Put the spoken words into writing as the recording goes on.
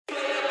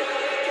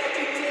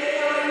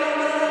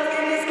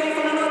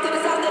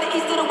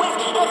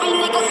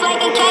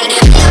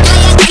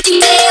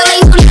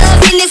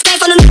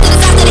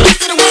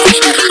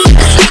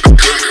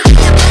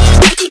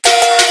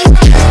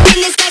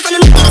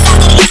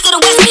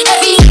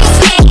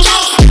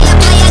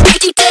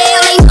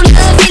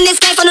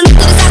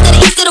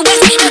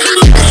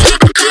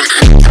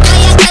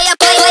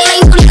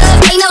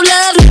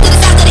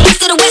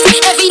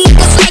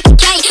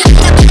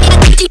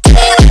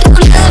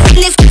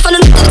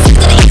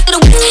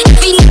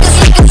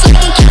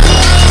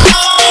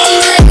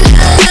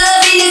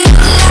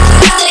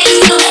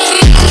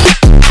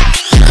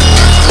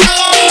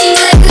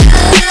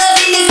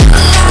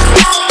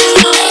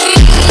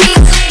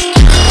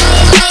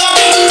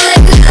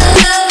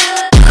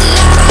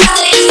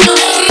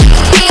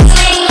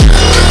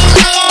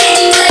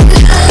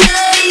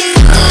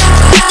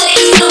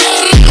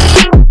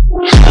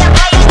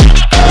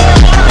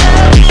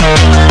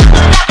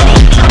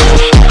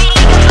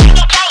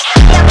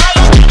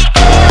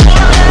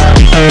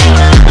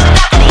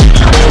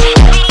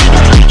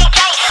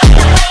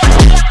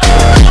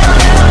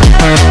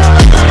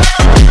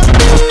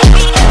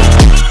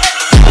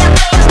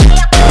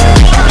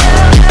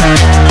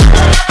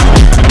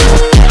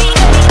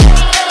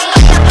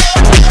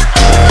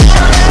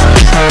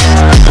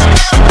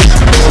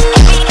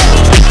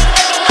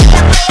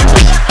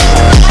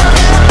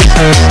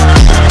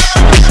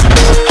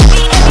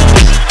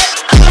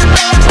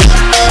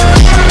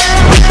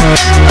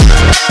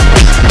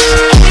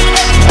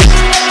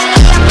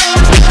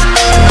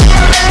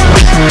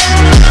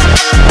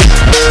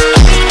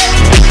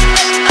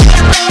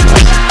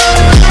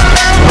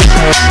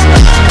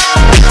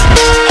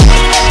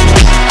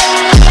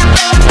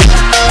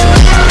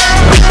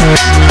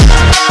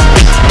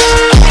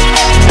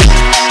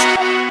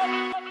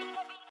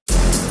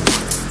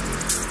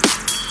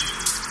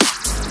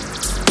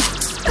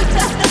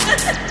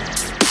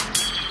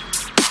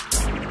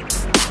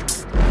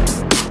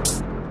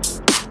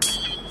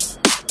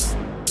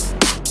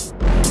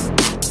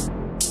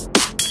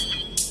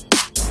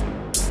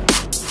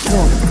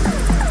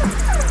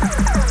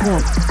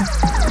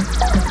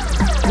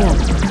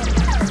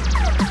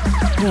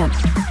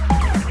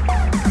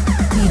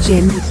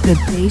DJ mix the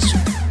bass,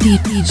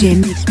 DJ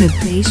mix the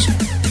bass,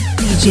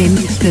 DJ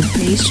mix the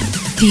bass,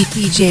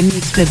 DJ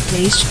mix the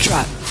bass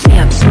drop.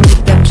 Amps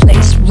make the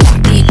place rock.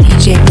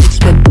 DJ mix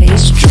the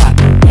bass drop.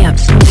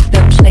 Amps make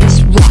the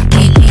place rock.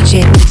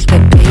 DJ mix the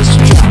bass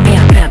drop.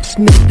 Amps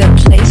make the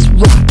place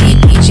rock.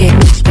 DJ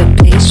mix the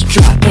bass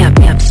drop.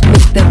 Amps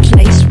make the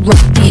place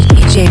rock.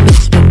 DJ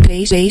mix the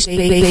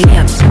bass.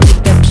 Amps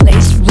make the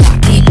place rock.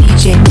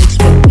 DJ mix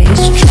the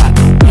bass drop.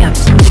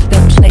 Amps make the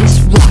place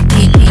rock.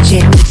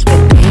 DJ mix the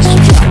bass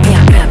drop.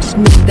 Amps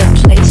make the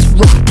place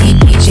rock.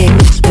 DJ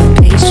mix the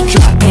bass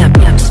drop.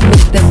 Amps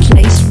make the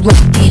place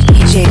rock.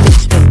 DJ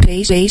mix the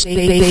bass.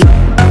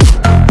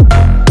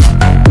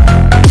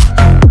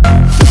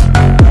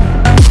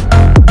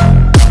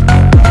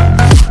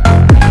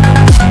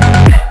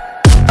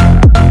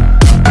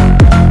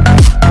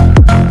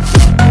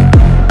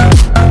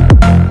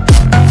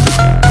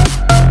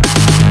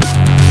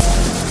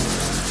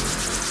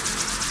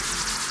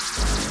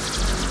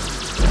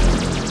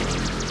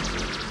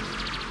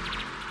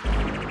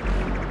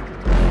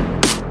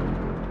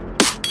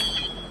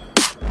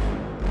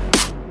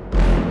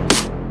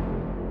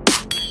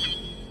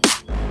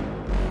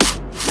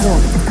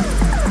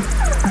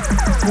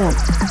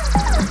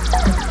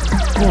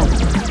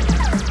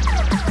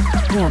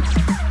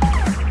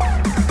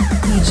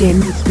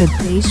 DJ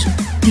mix the bass,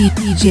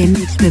 DJ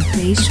mix the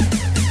bass,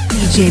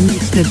 DJ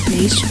mix the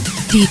bass,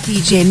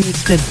 DJ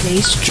mix the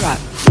bass drop.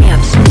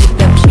 Amps make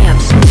the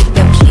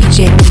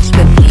DJ mix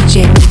the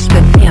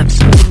amps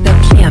make the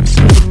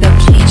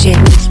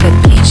DJ mix the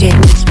amps make the DJ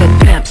mix the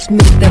amps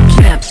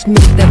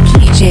make the DJ mix the bass amps make the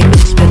DJ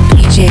mix the amps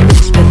make the DJ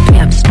mix the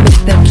amps make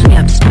the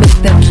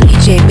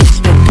DJ mix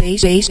the amps make the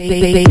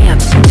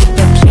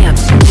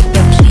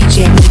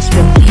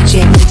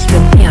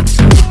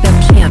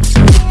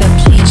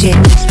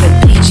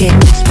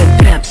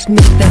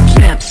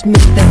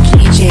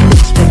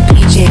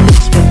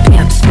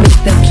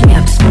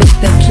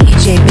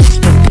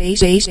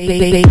DJ mix the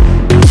bass.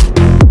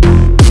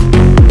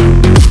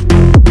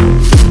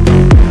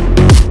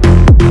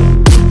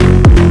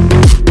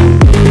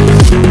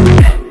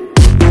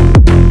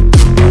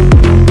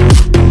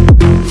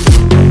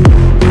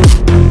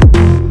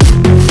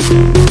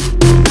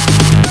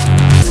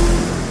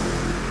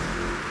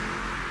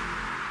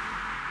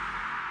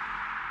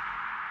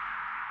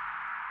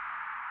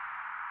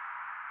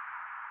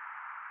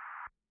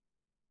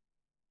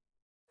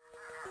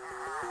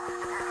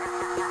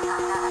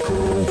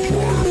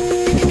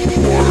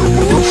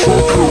 Playa,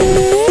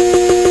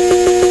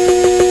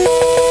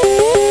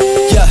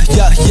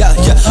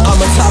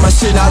 my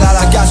shit now that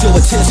I got your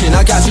attention.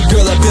 I got your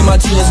girl up in my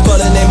DMs,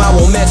 but a name I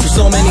won't mention.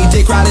 So many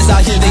dick riders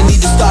out here, they need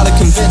to start a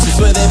convention.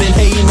 Swear they've been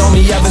hating on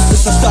me ever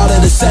since I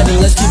started a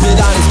setting. Let's keep it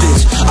honest,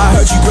 bitch. I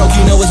heard you broke,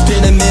 you know it's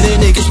been a minute.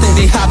 Niggas think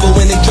they hot, but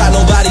when they drop,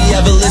 nobody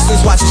ever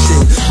listens. Watch your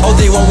shit. Oh,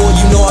 they won't warn,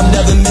 you know I'm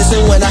never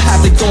missing. When I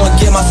have to go and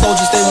get my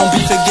soldiers, they won't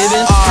be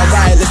forgiven.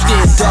 Alright, let's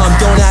get dumb,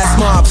 don't act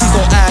smart, please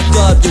don't act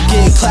up. You'll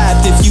get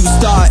clapped if you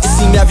start. It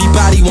seems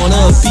everybody wanna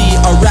be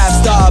a rap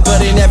star,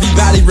 but ain't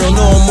everybody real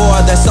no more,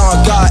 that's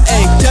on God.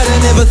 Ayy,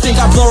 didn't ever think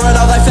I'd blow right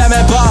off like Fat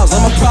Man Bombs.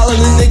 I'm a problem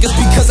to niggas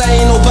because I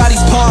ain't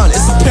nobody's pawn.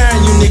 It's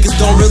apparent you niggas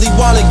don't really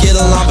wanna get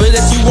along, but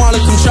if you wanna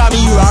come try me,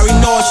 you already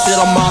know what shit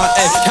I'm on.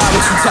 Ayy, how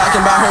what you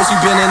talking about hurts, you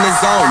been in the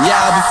zone. Yeah,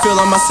 I be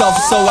feeling myself,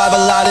 so I have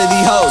a lot of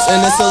these hoes,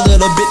 and it's a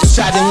little bit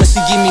distracting when she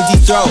give me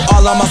deep throat.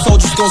 All of my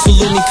soldiers gon'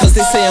 salute me cause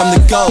they say I'm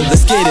the GOAT.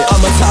 Let's get it,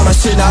 I'ma talk my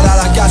shit now that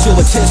I got your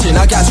attention.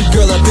 I got your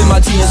girl up in my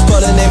DMs,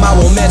 but a name I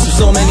won't mention.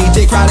 So many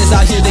dick riders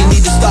out here, they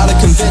need to start a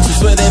convention.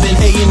 Swear they've been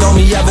hating on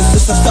me ever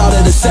since I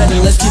started a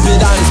setting. Let's keep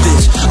it honest,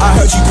 bitch. I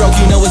heard you broke,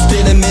 you know it's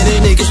been a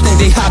minute. Niggas think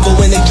they hot, but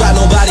when they drop,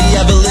 nobody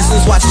ever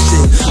listens. Watch your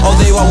shit. Oh,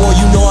 they won't warn,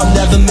 you know I'm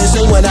never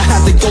missing. When I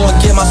have to go and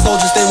get my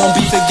soldiers, they won't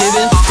be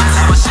forgiven.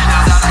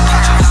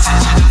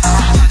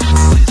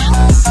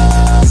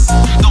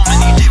 So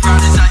many dick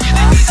riders out here,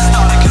 they need to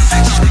start a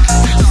convention.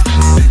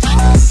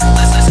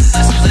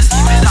 Let's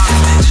keep it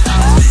honest, bitch.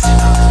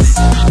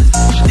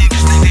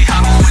 Niggas think they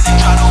hot, but when they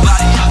drop,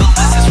 nobody ever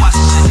listens. Watch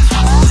your shit.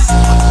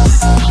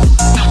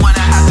 And when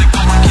I have to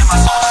go and get my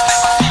soldiers,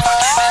 they won't be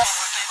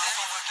forgiven.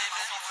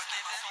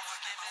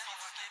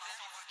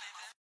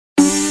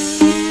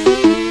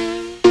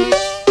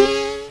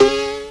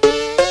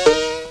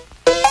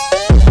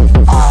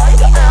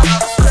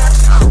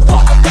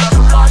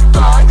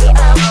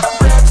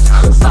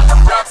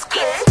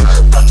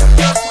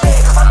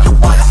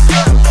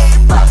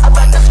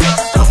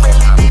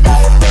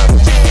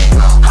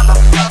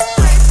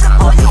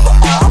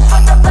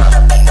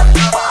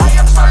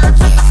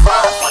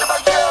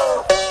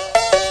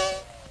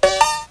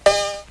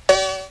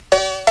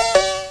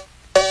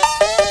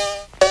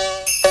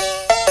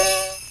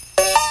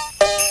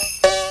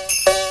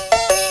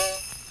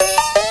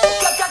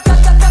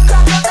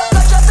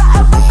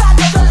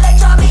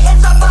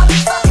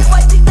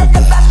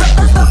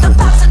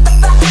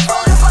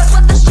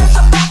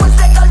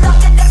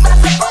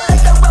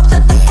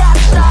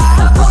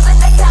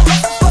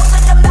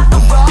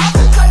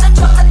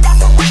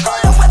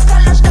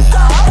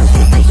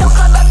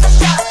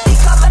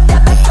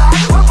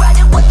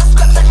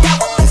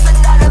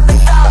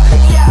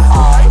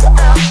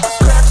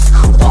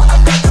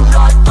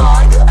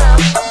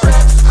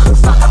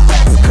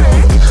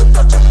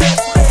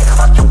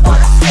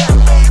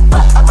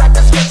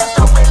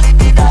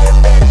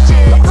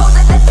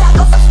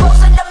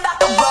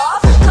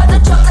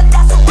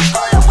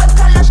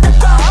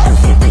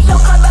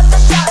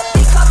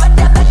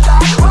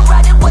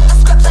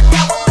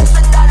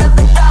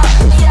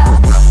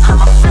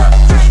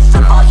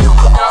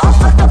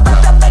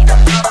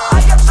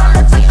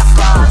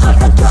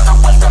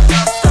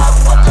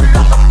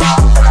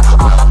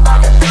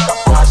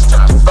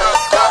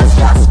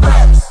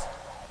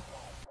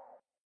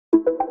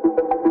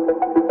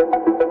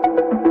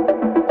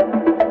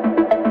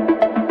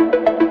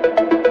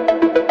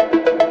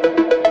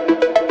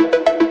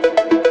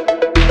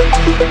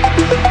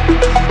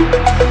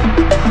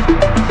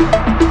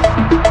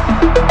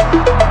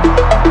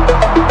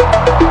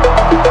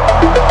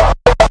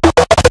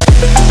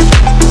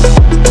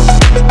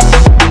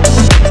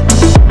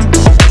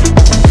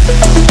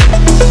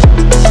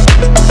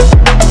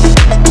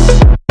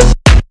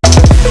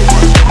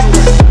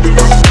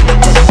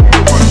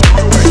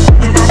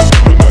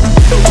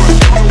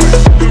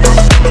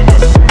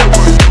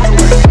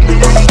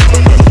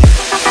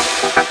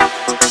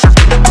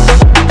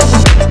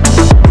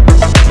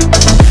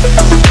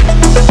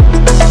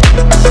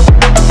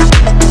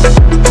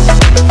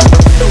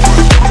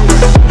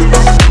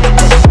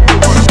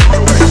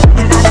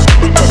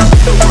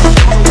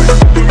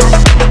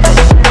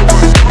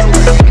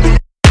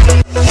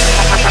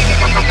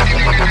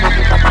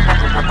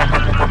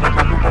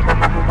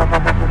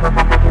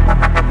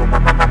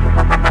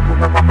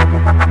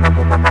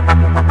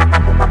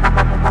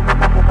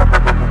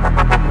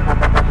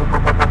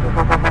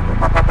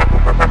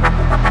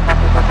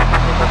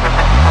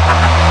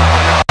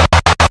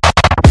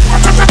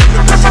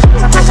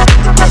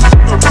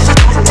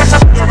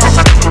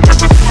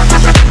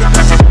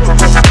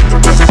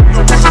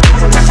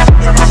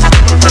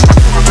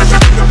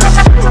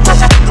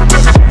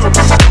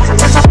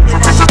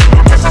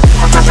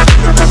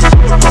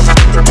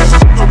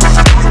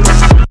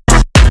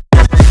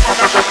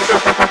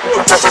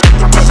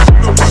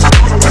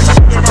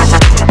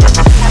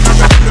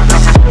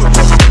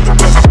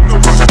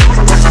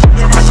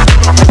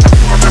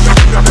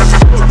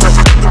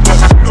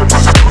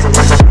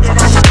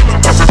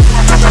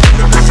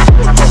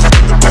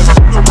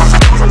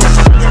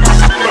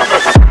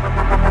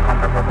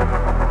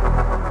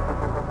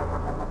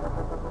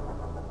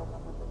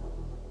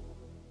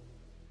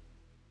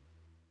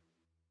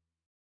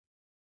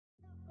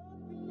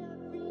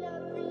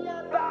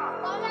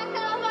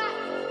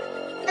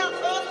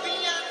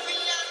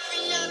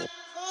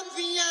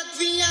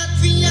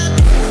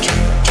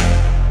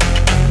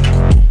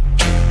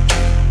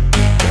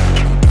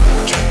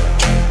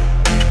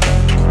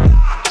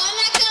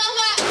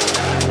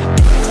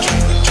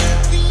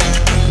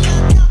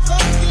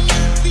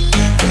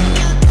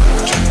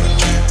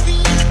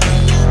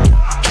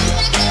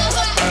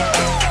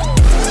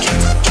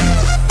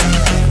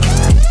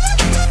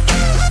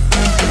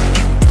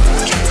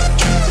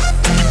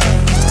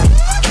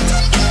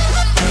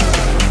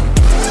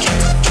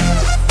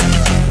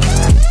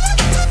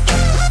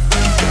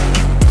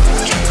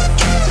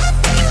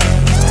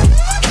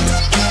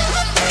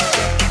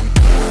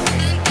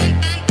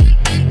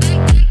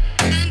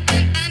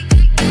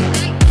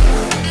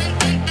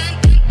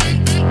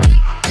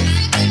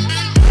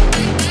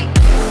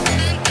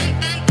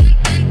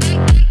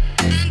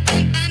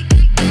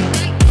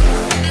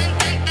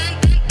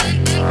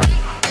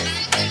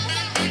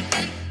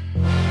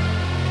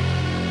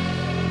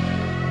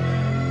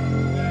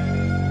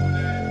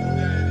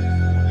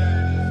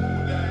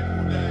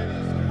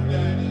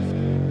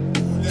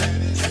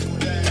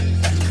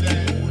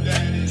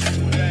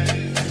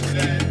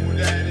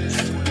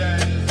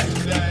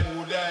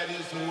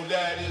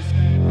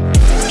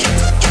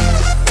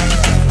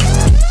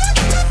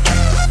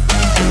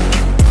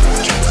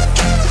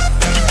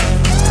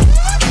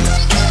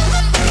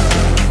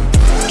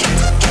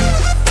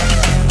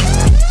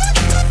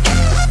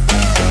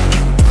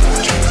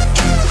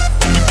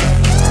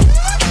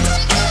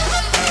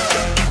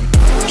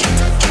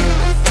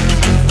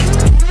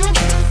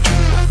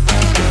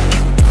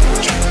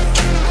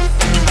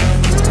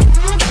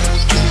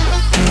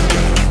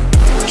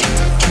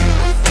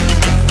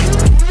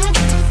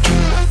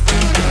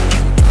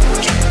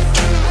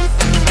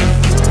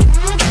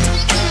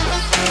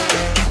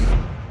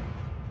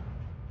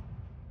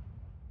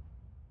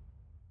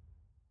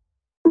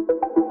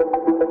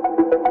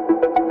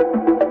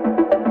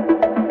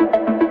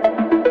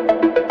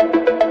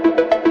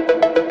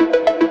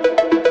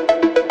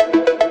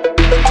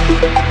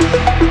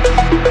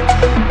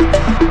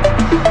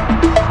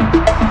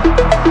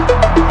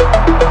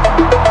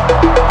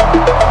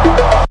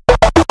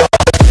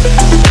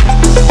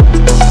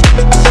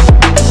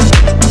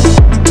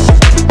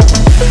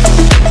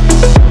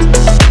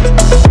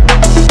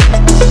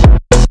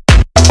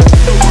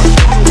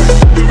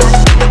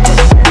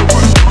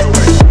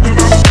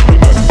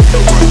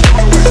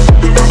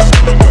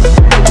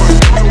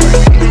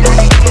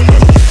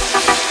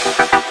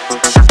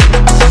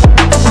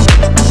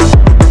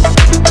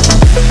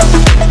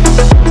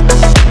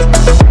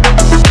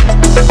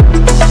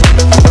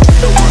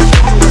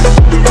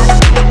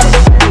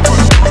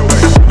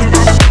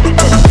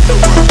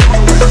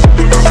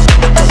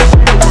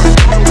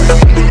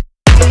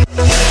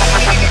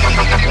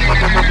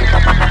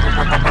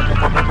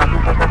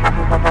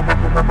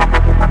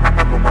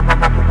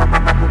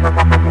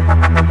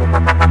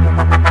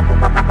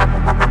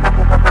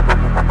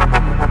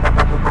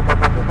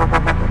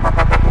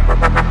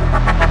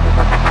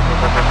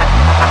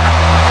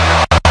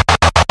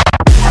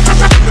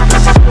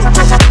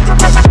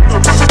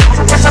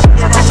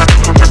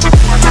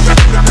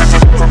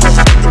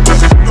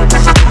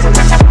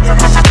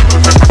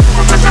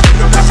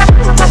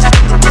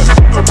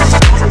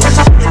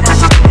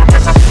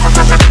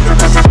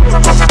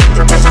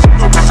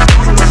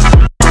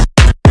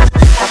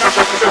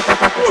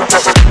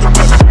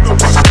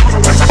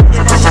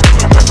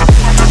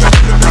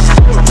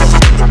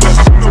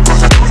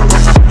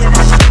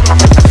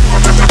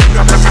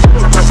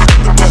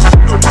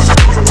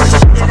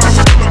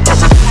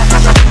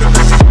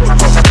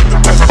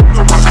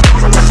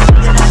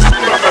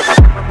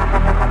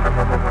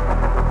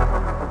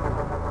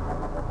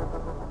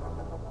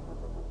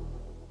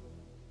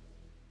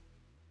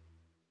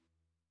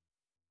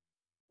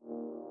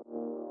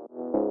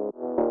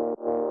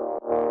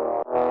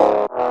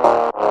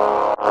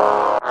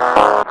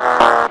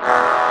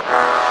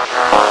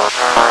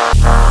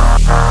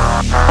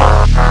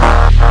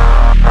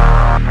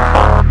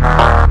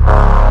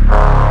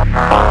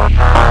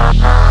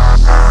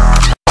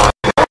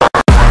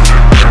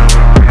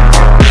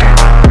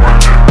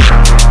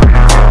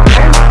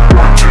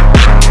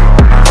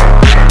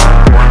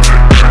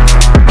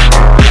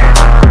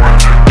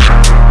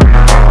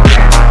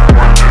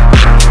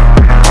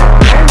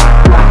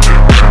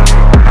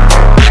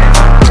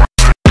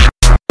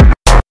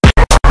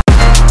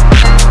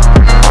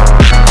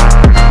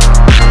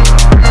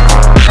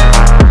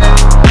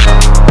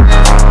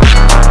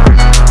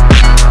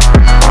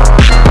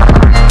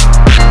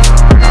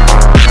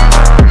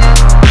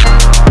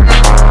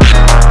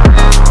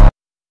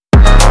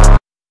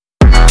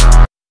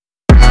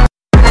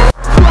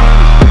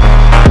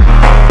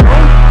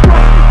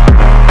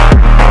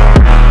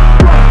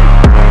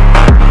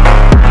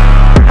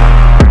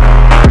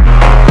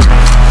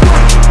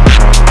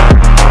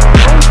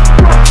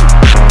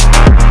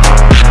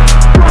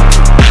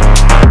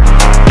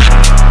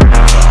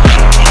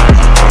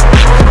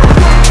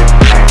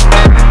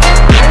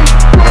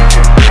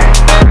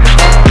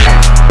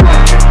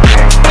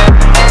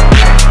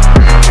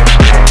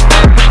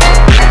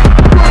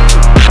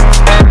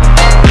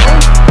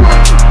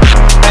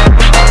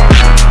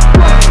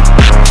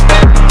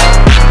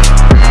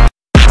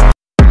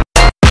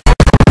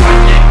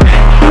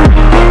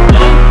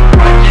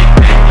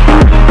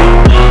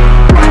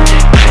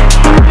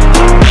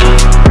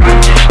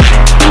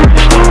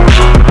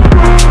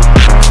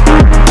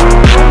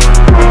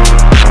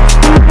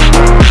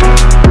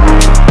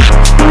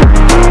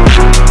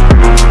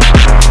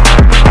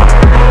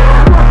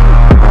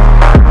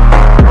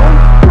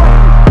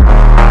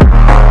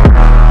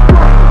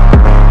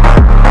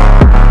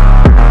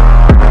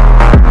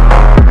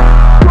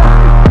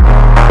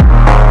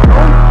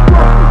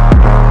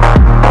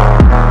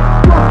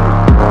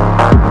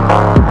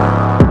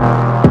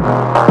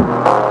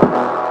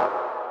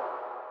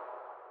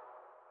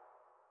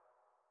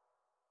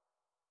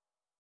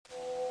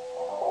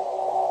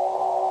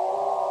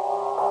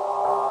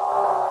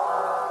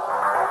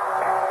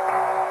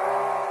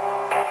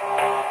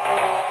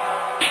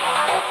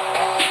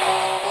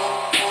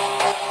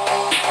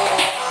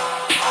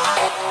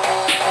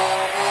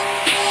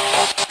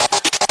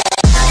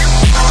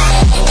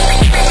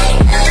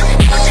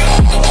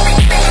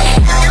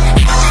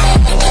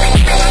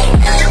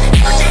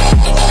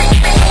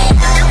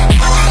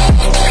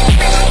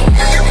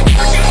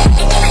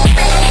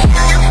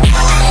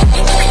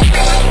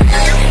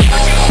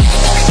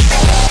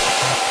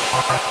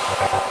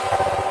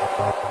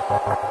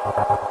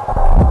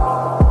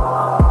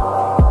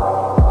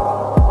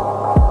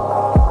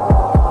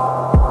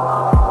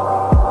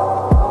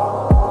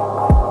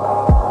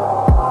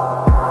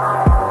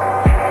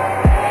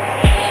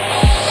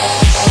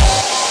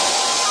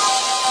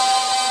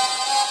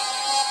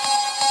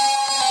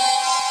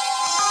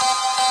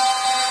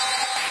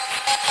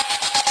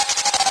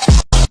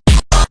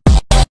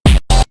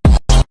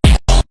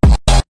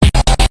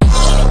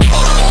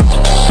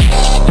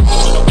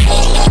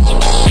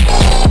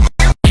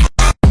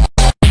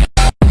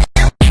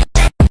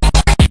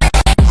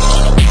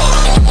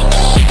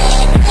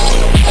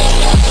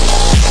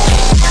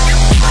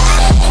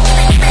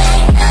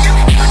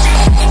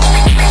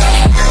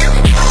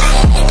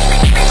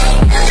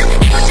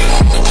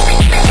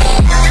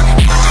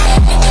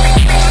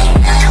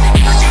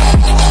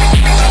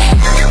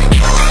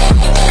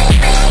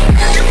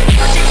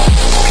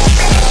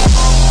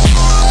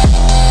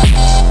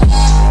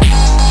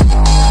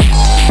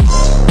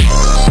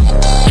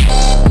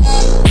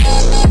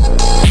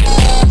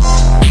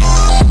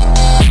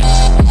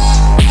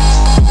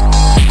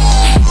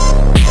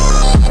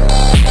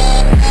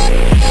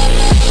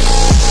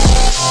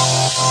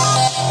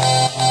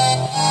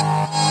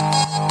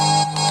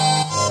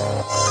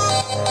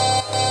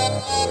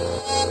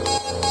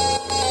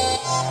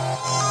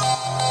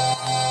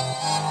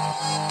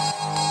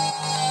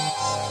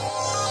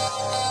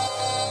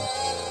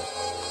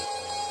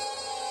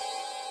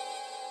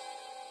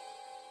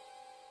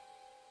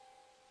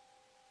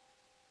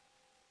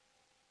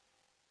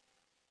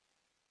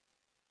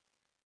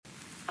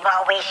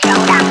 Well, we showed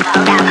up,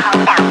 hold up,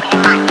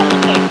 in my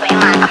ages, with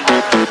my queen,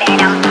 said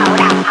I'm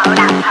hold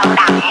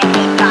up,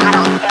 empty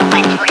bottles, filled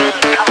with dreams,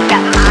 cold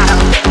up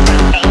models,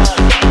 different things,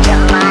 the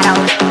motto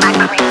is my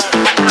creed,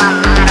 what's my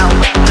motto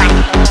with my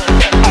team,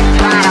 hit the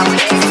throttle,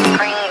 hear the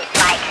screams,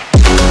 like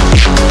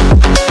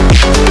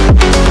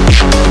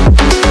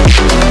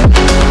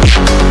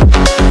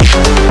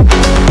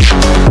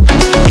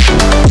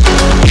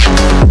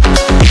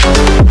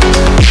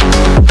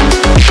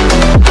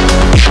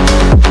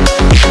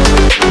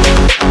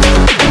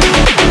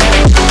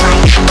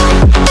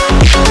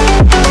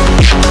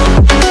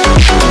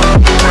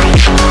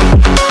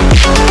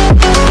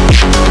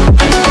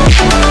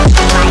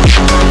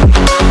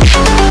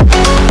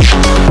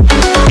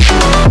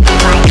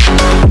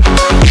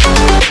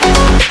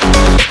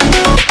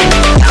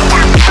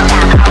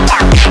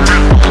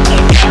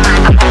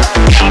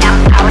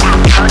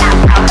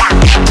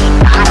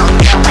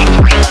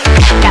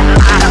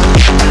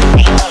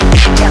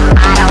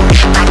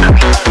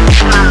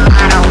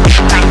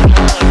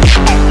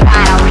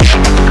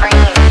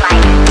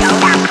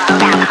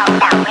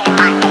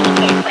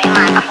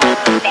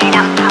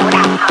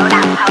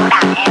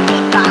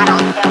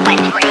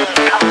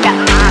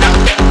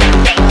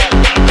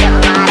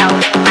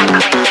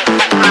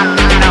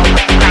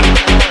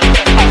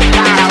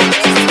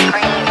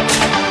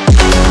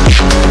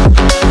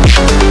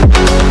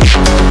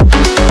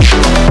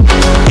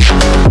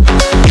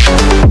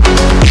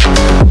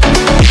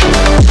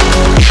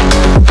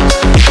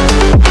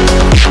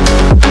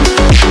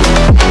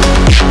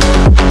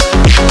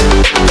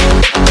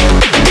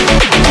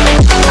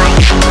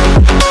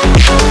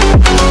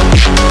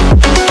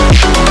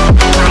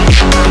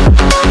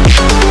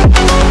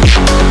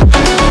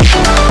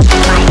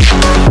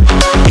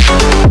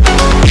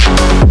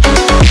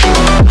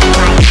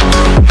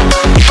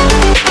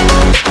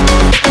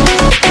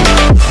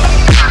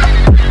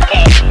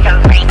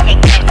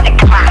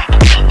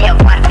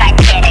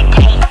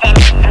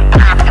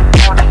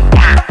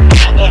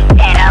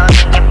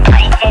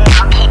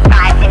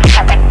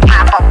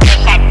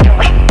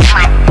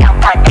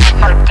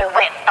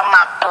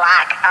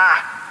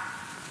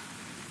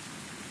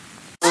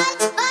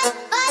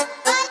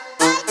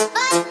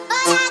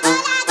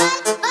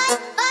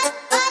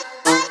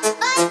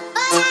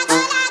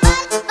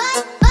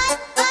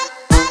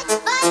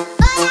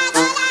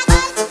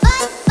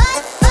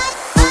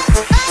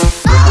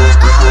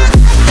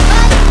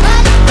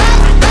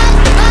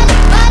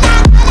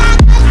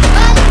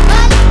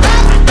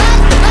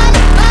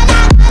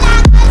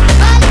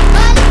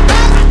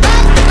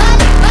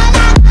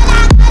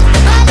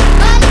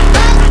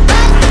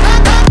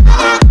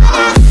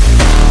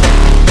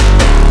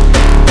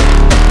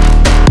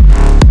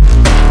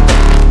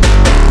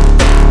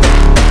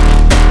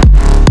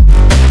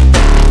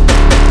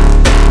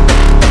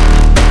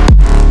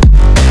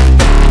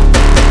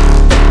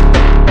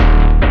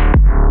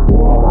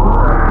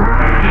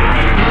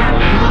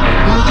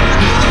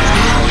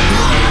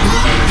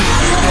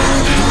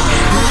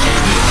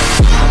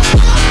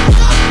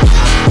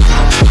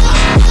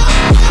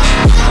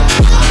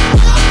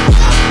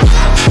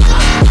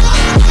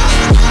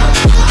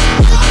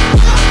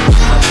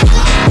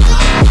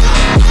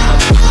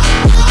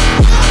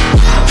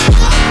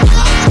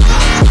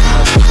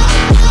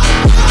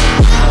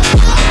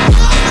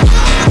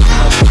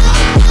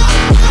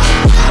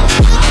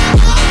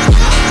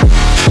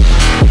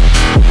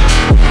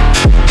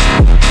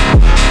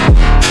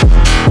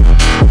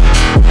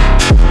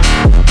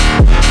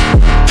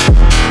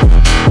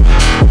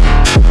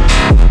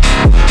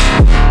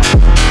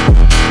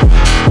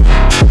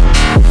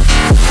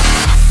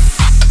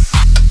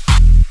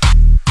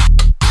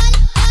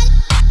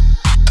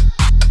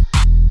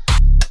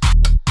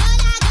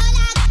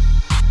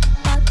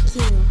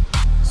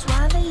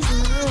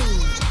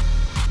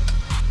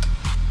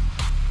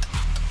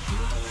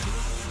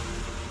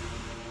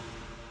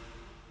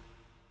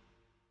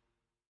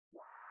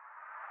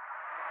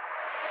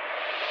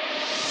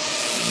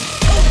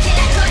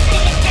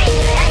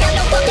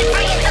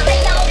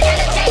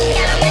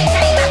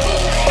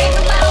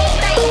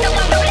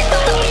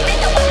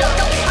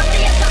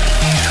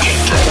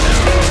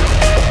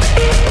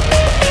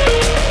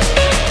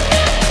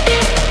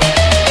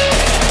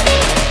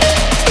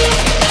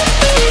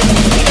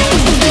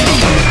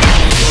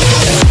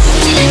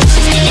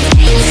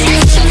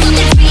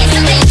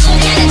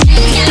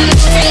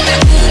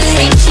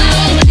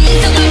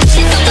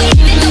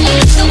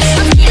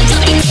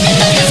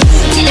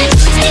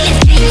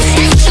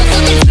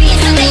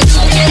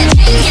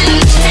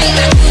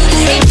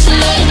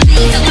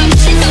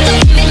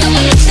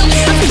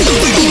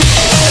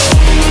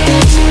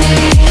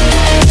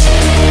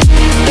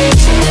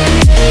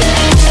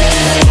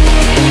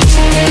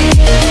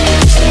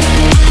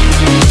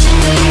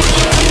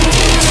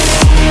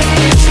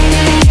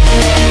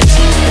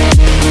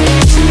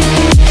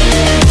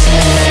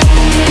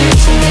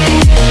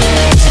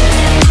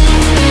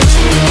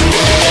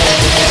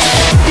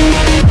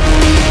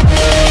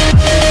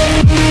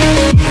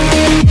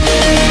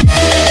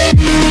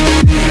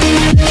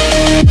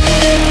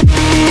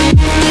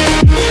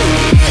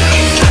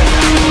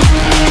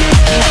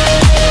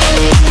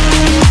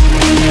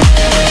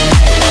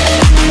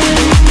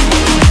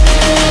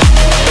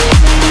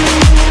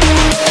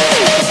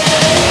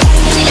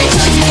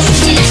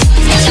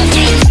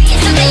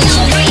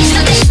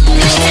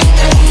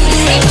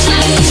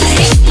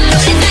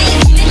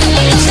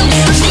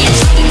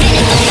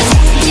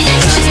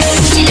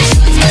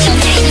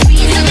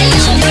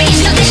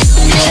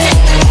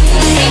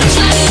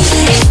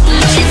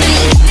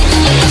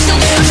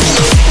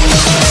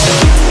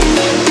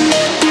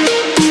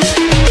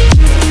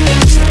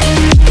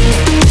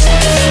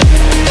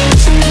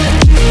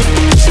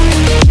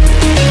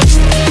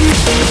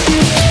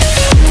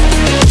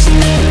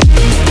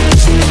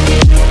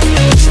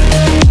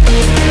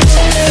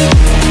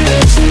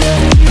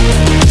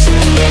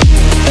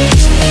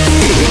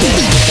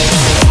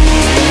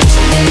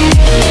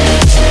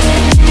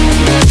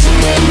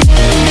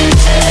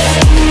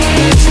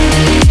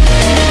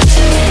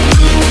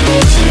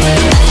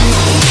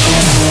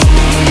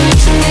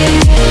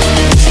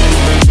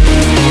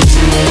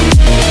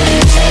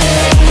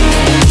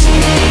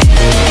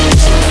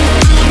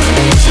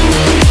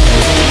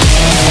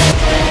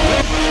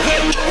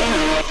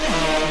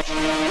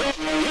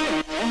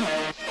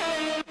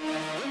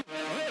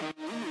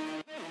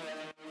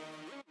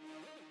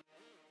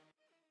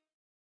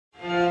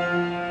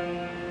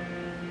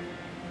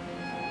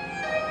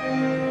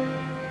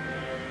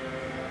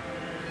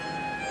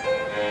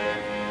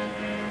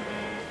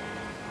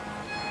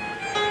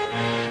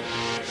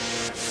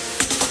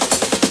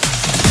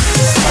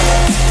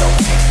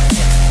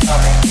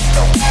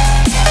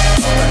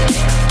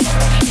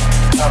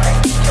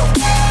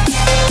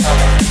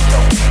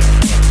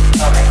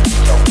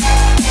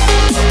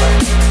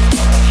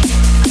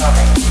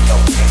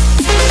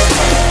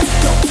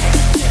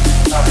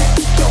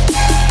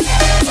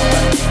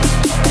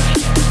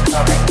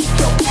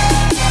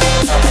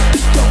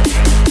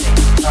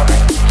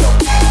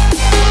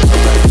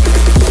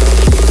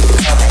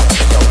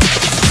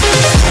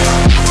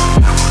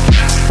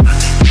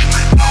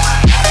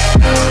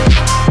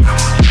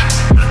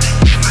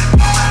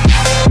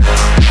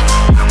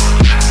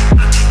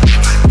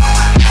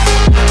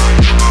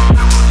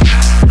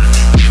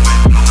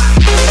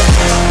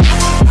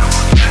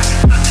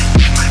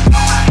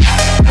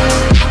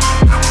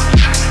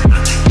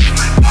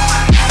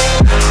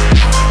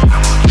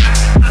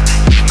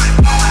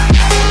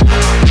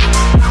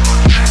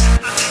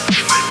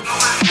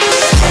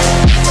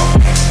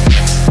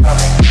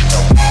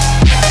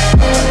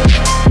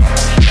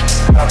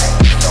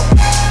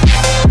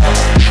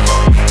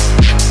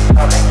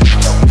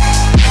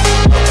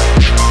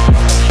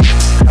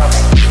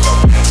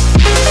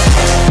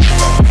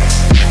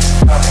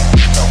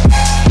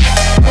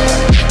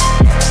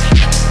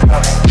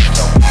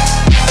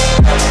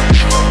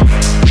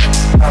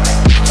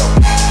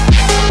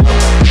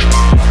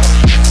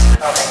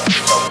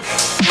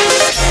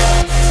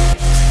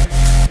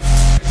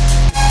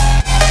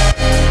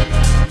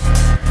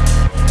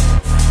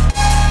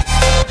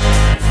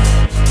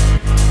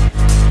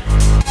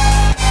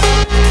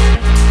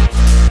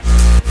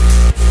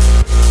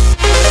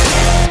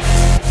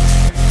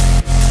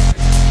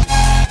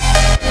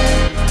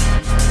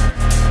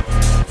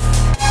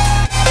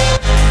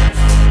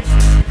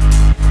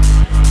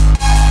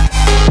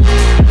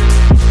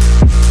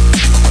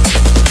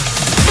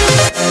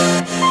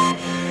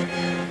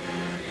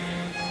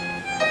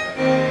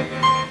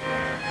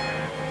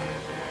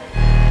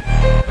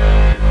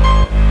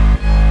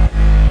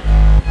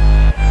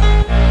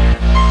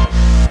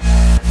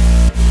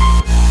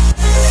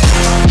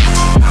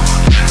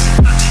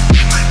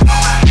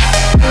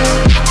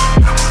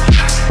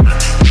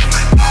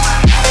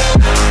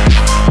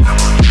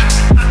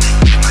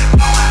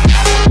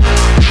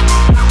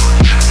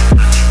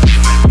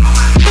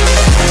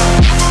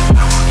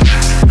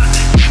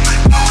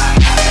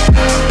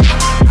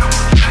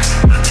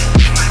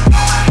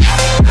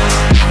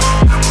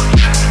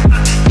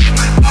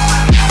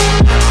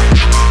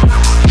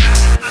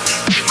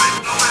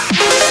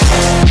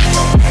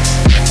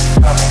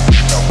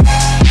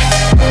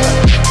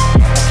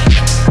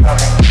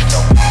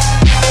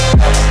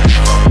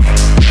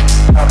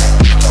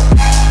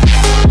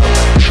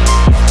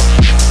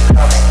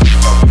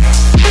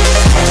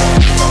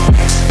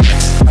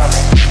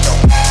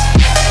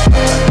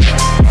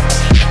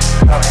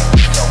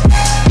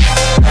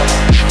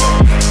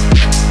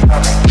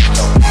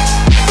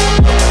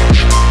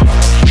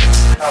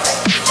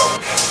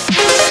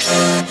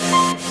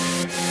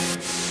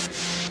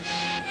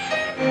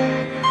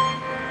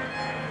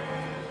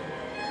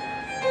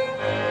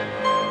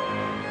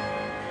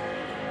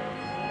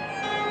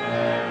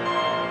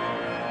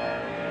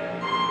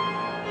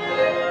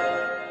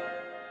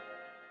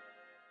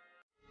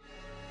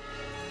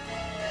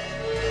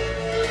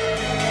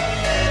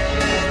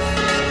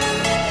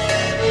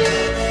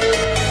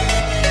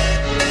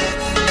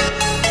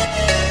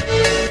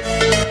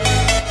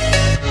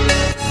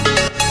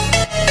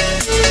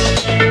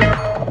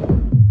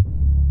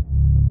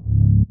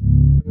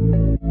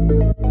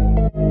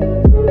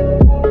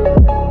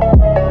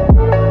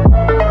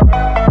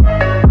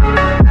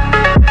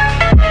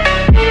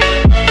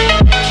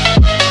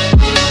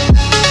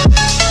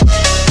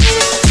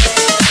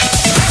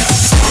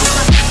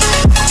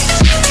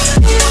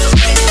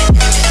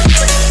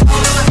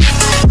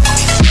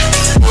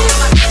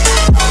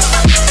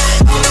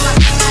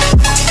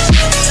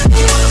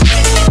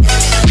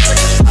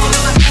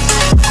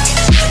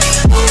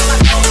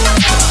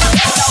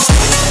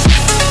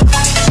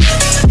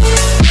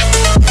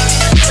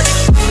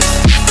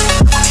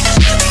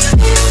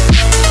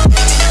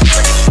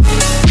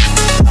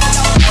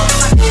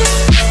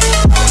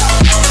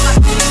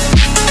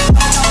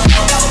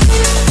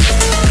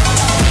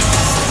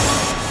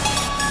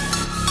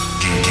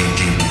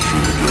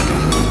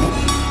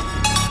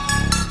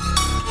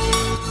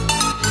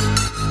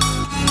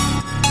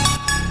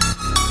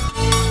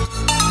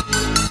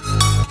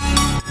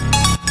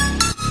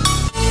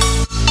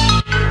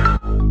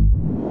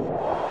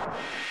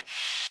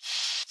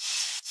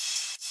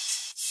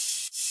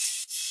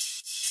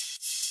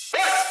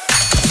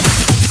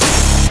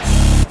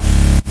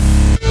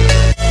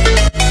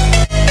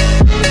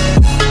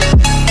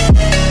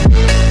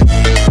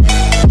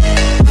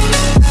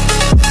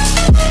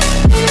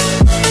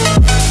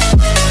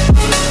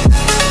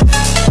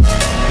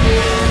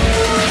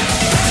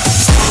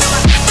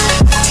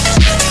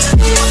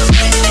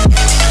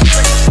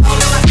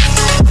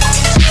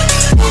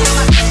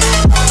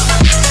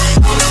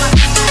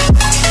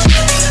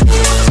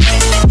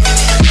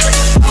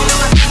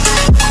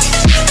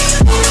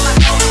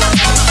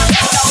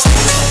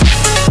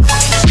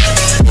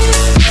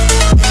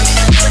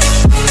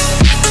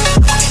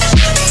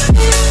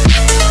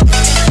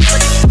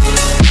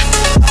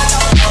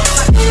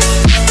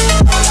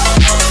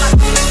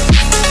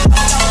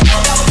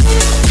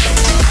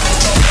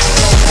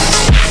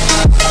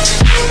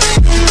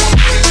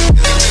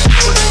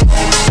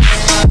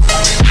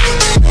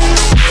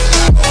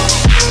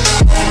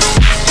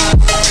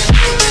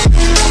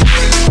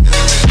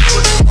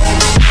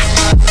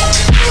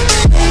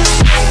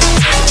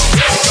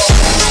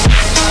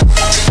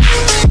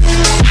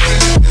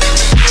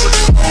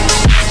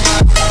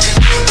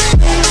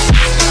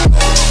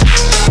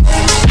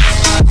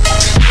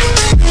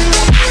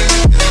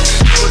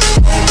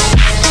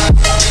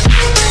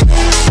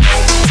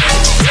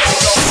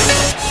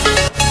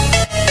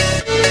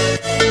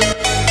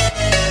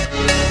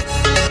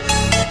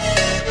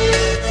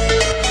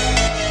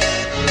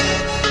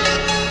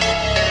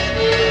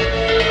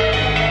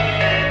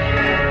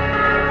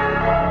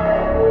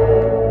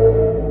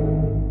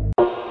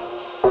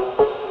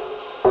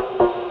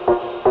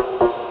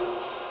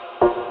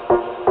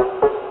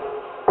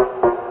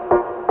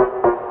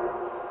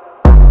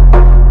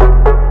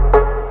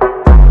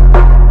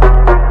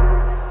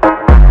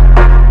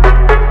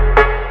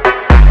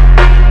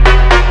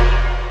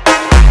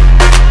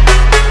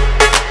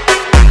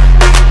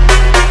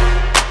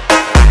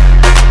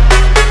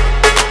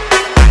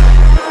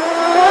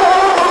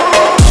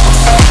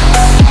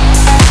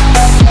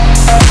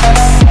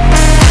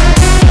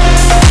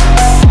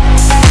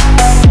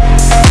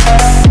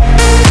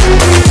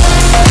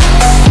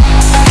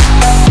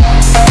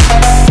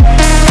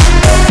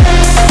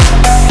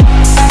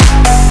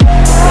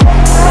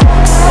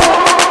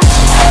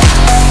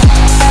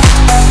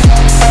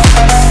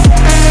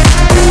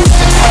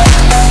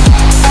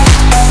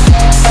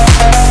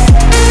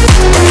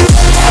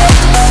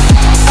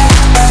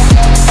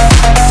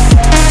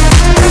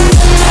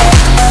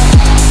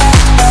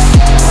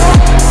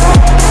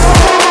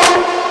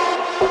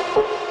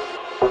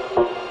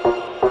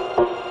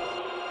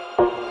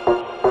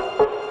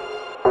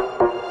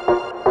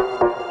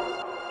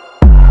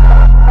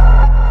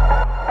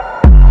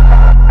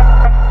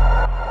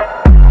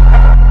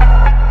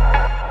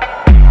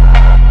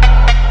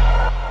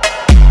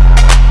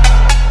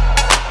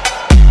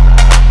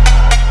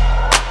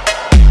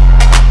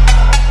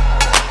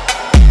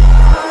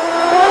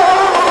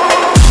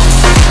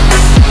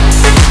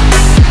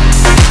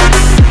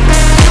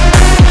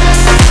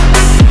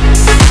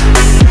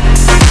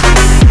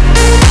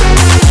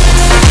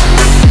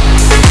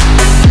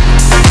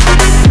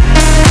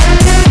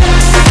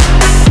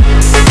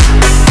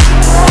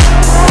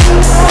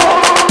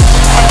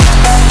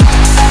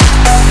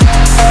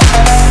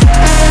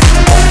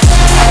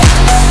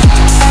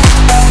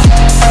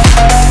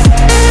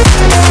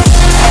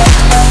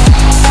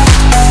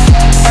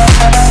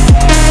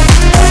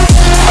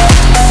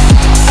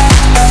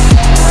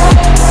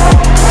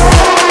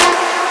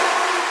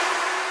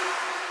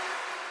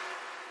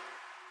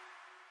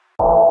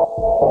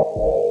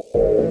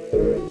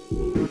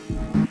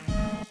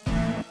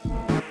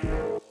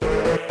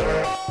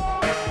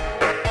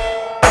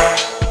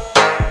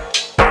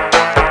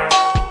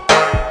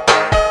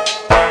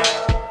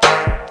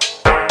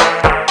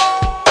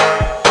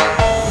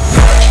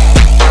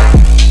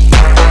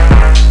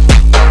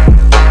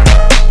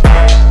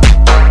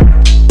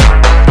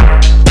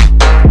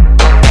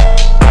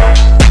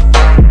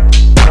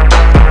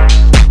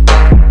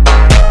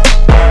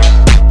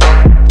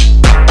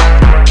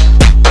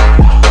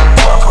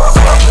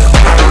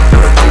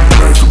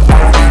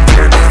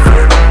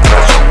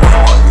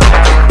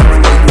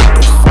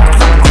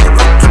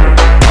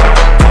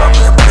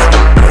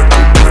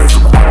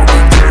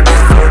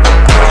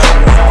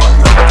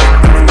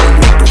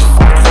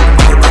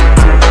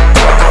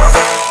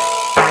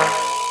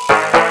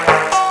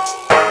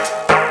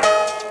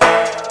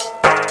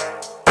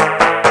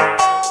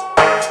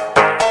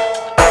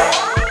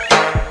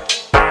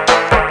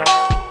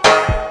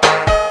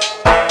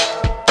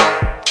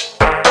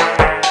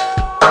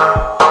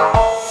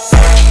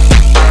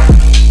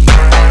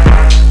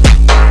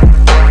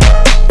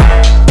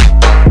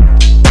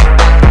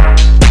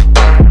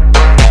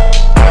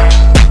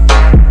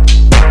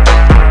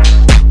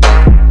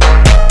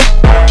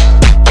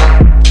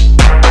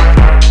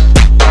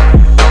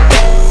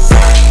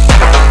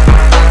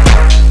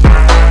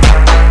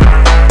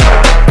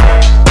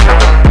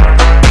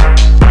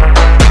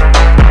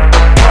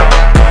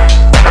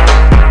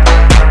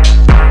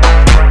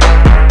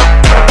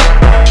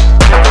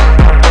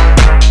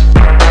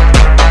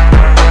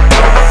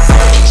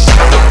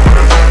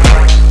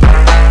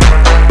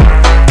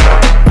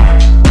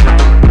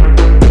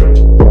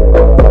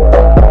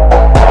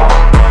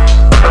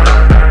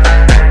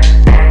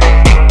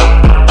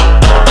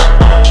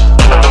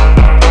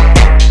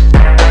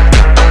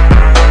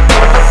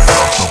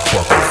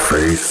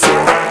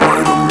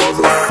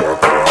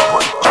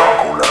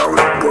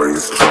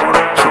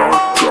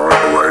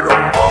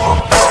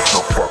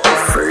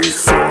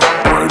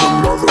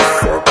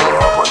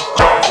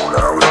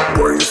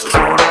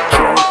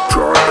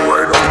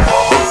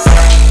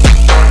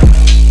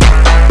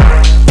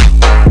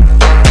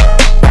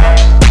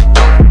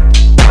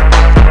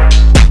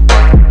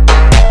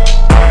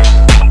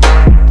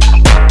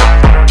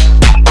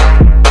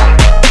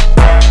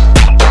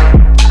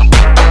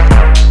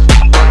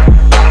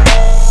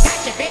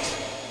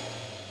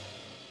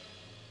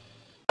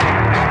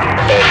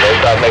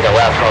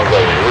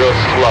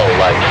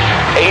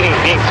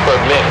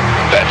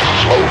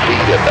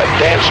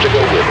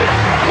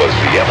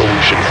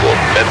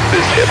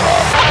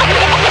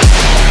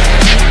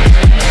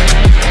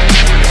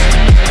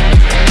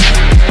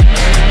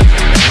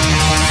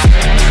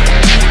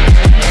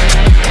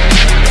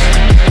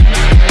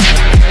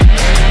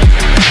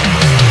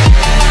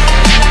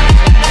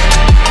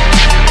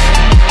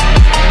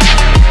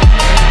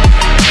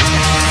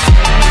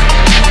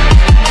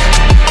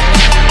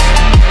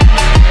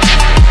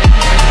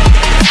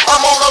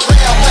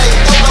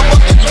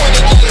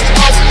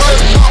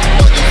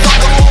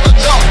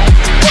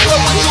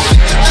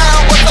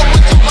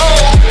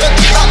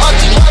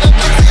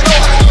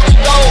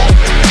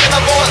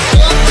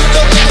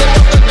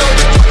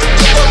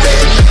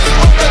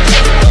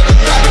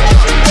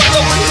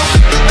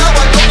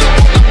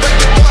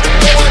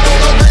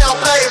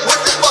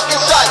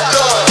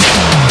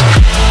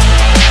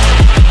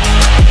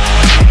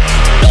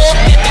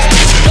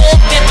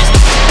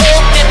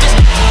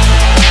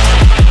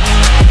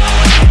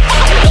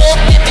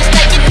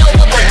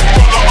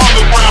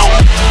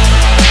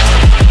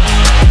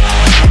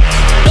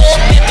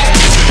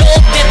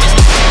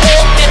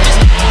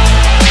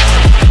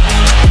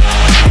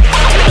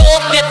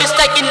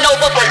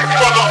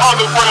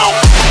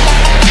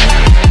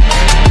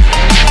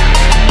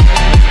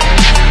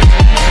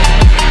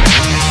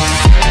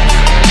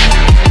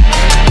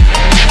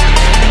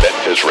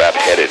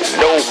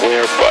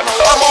nowhere but up.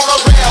 I'm on a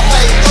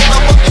rampage, on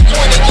a fucking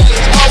 20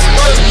 gauge, off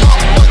bird pump,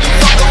 when you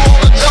sucker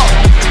wanna jump.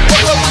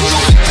 What's up with you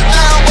 50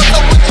 down, what's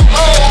up with you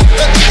low?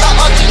 The nigga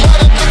auntie try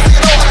to fix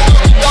it on, I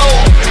still be low.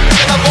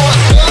 And I'm going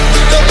slug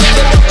to the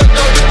minute of the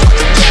dirty truck.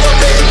 To a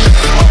red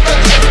team on the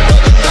tip of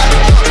the side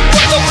truck.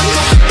 What's up with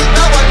you 50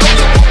 now, I know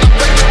you wanna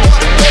break the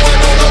one. Going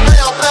on a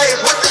rampage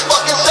with this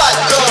fucking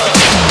shotgun.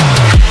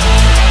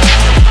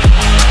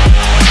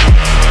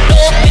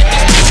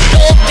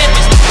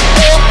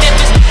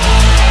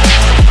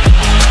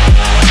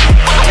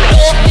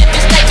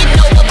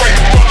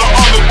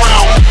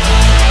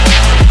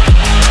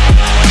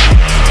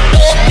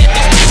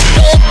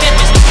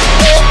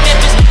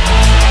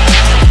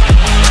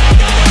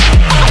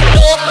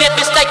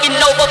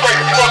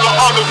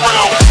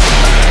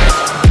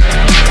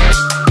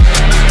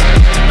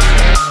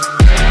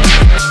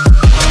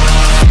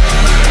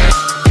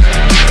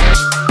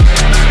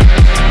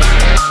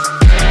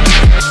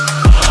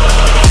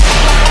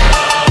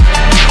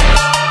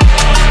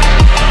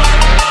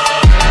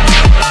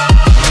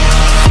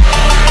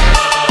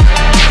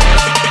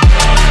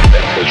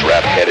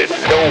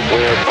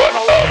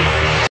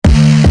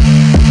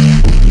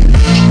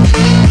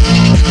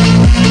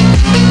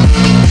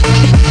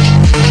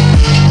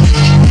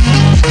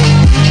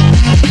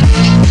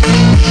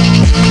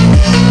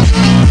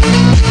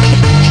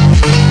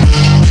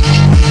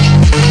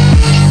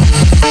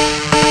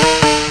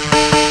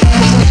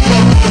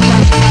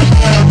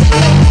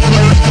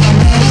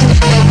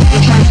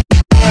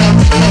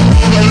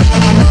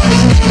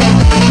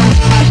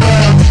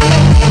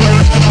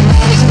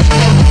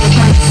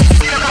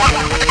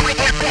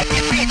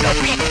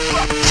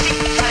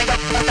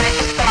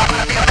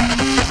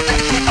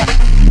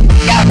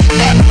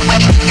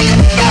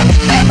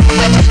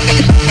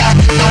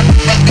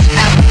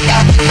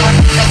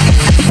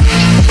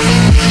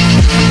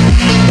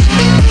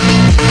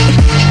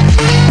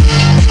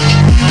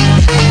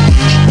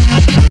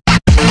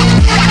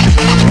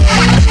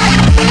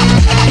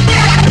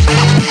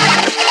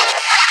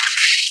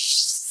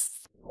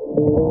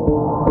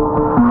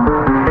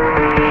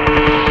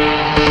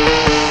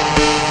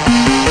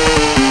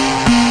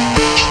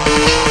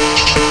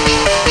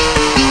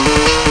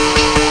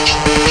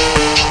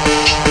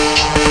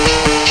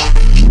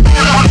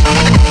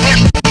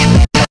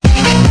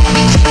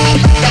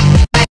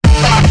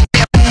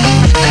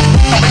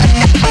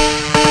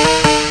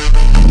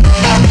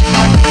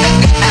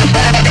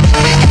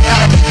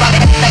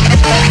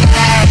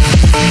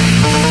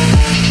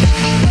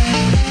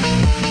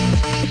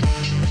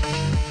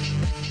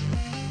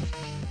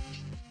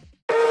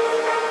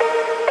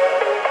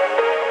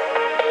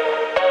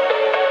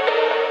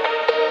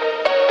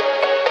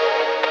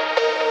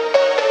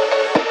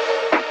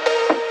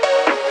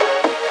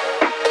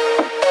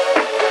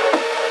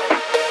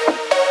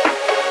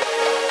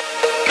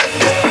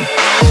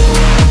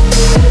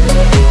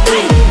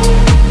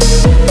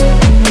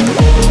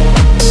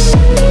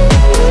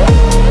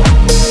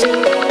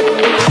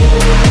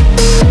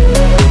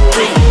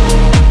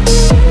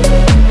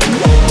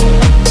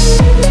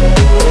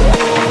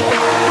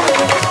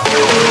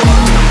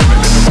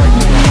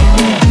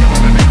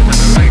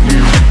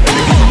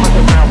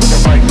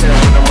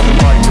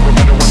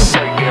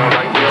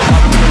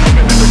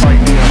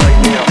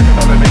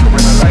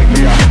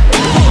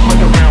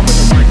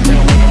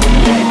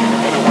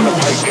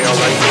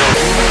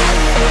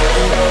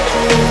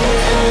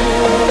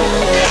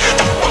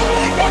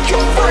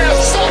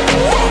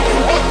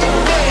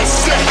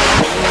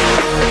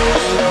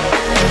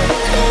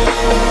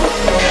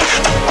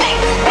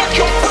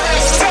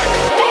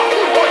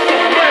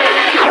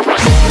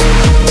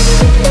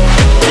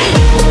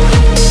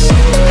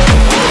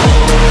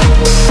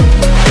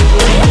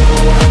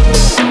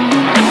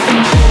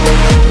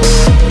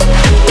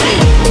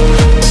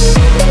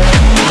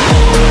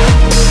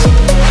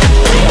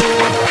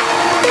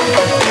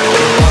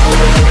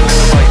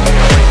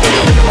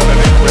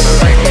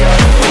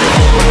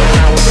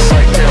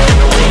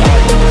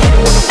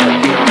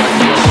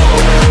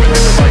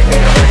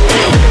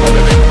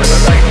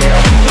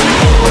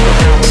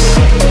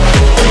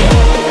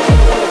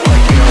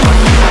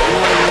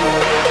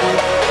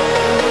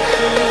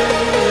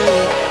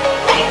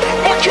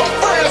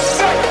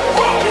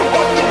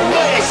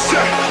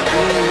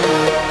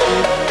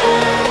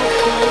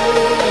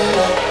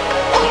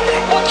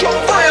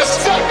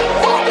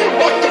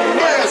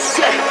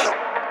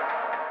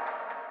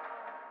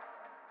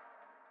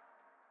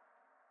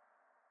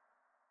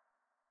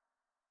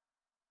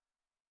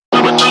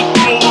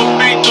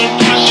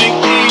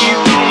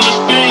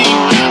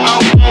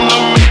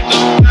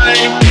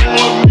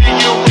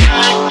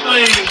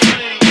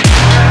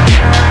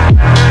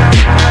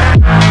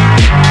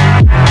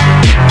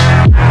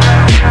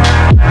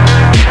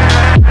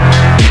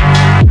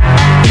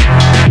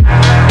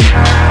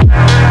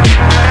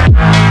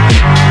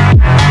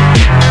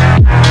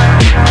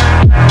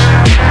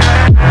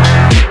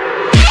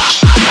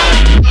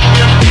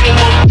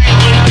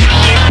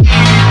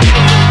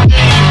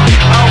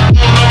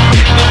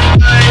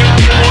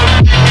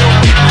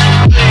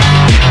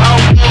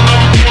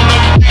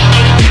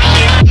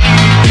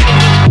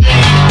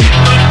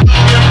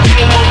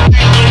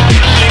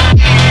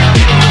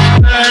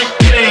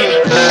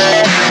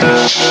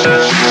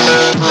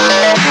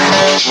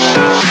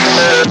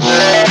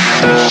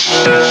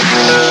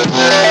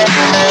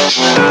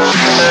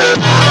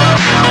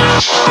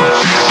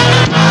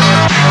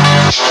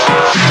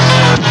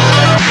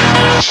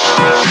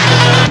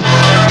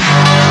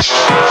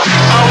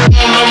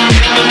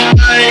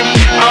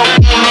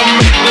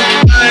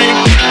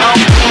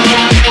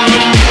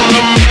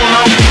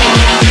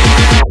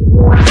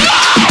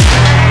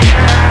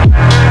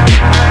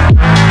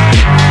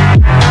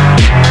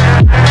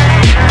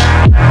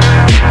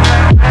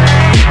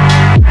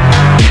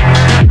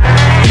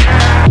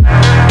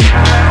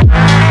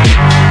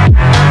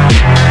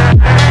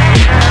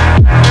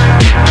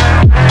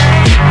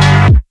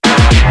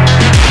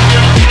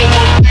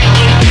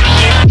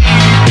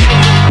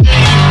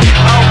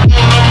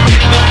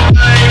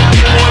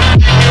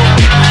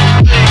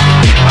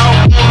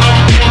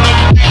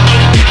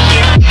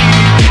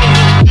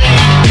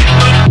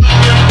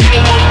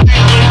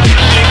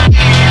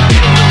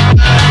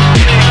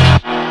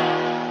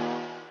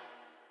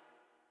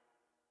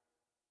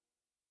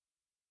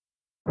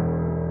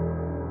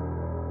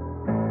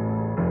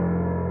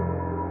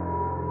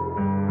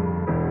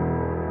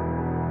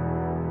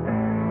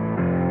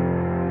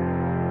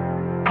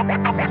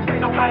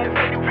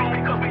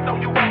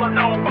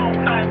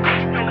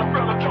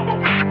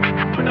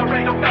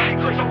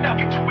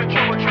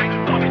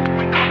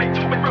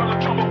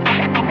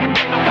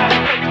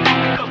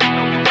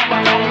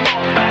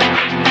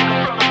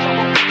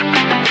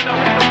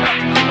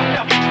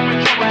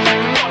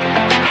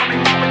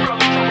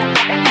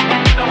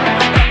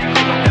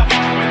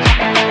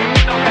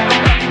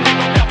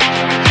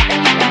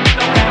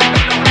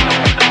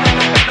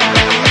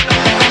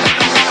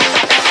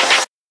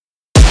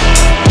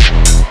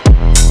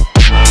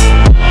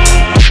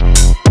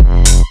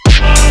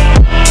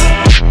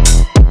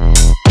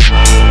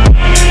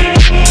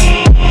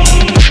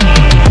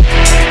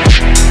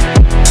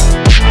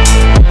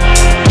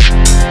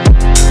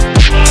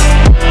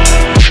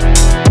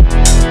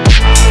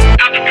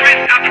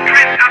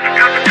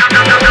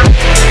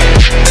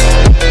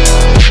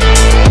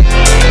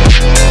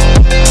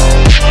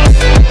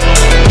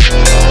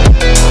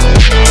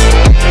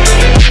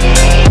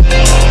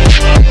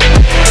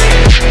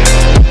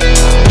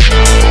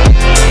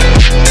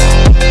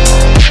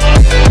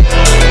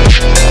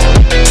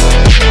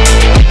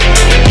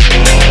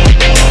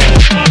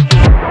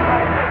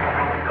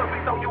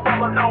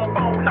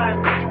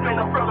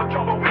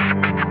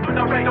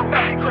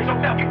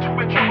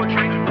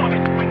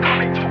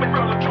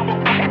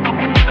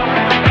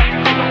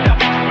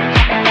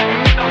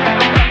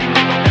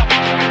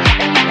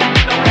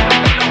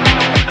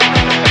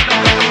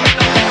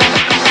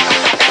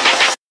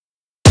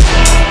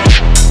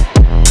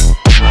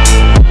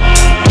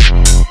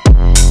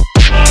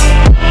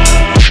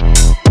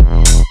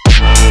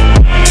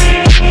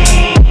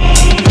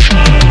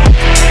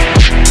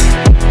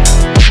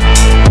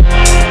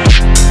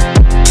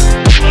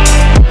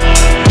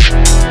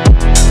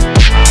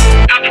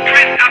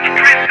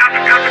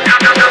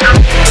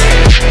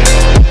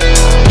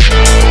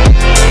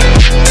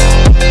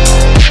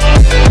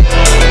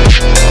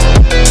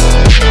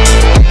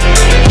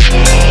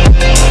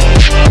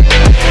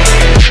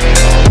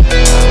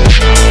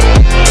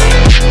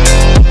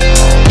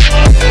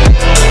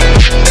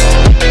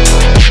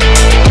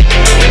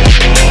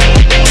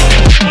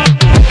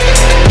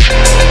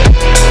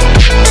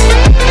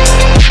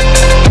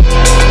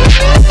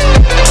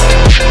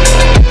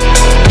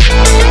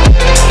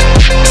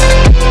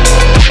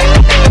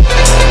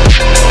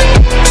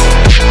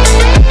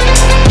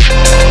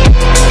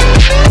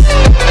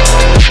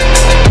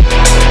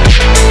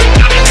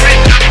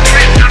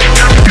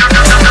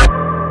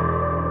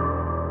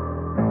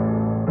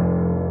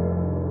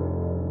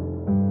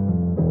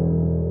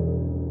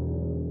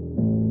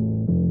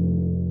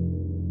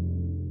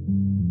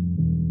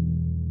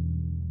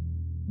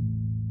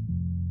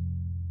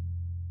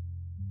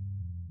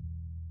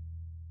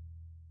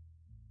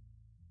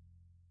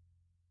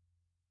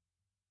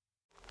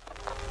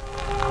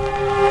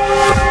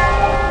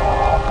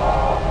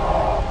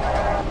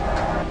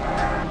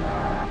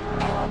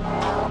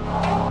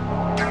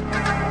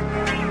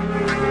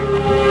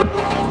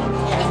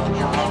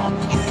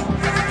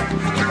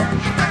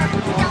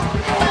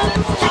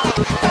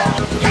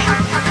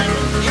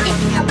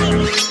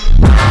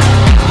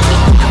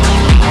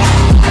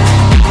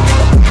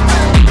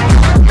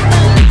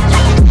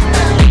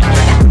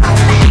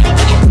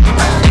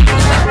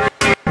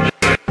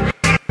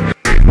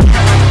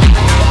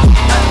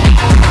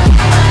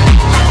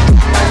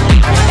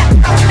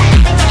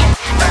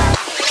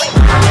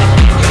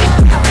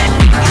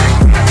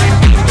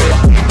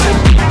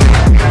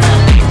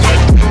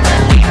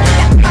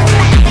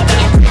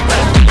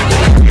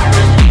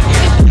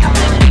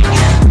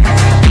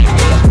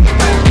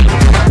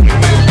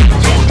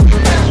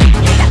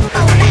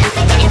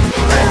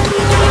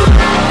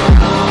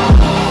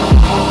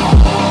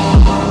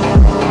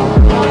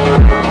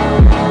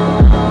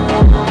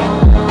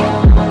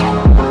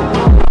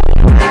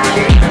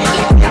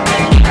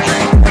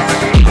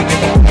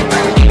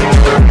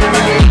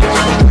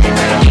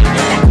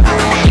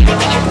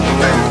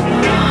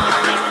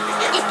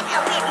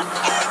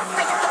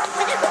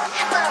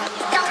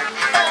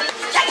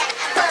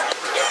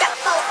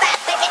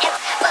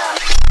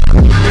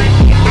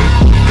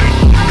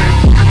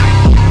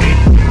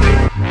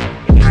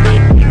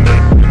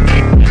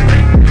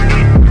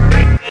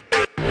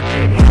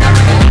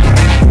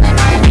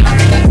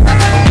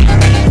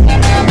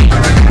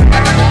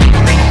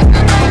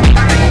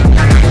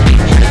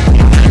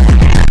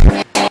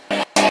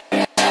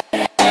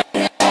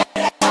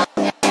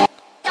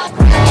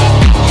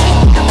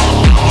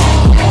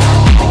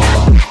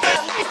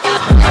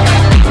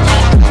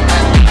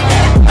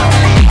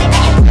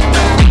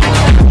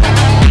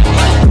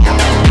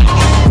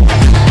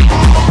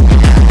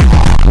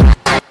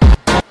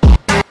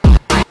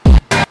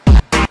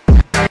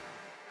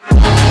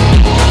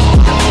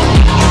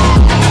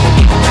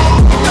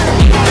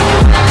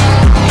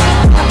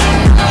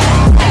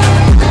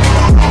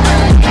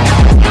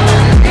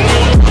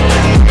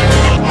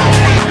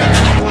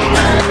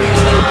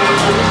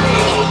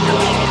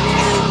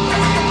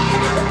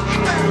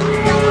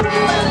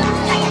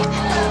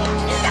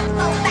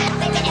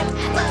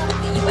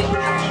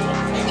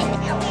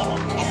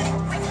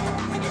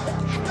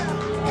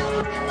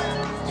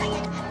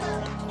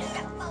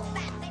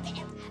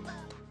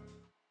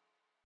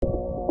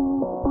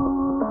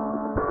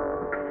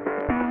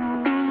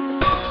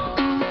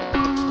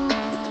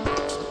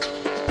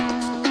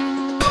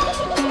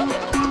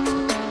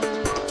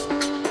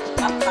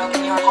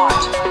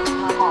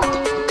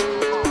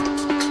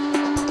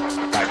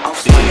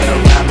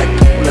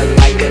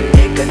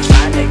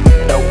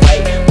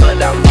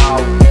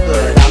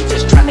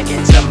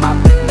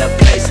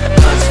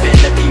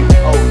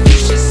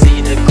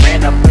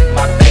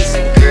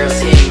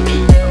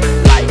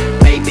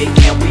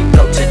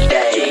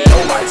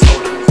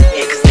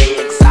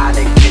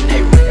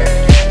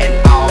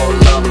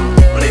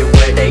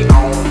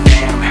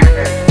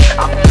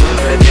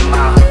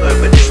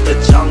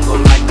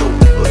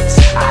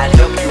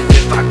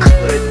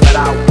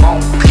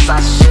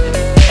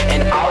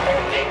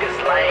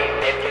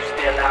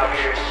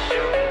 here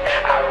shooting.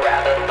 I'd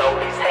rather throw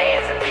these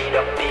hands and beat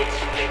a bitch,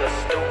 nigga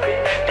stupid,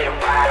 than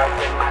ride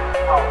with my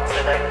dog to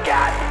the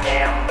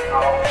goddamn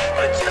mall.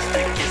 But just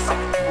to get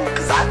some food,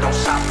 cause I don't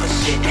shop for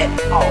shit at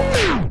all.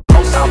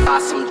 Post out by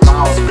some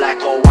dolls,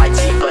 black or white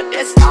tee, but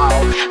that's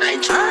all. I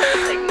ain't trying to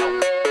take no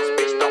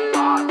bitch, don't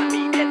bother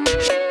me at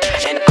all.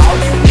 And all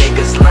you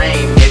niggas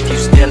lame if you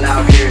still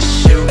out here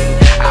shooting.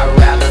 I'd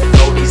rather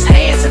throw these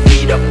hands and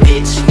beat a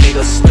bitch,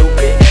 nigga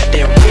stupid,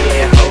 than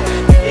yeah ho,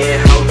 yeah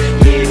ho,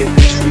 yeah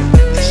bitch we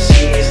with the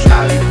shit.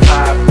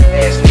 Lollipop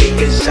ass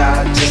niggas,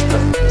 y'all just a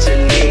bunch of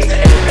niggas.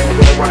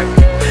 Everywhere I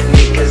go,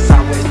 niggas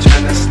always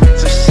tryna stick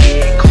to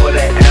shit.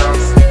 Quarter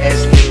ounce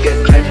ass nigga,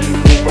 claim you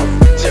move a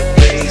bunch of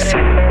bricks.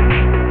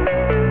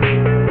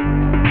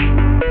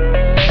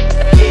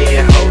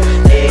 Yeah ho,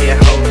 yeah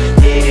ho,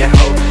 yeah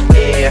ho,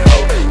 yeah ho.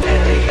 Let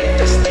they hit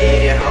the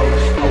yeah ho.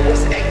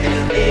 Always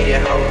acting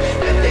yeah ho.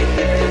 Let they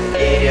hit the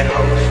yeah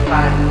ho.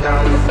 $5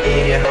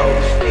 yeah ho.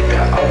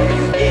 Nigga owe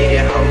you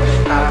yeah ho.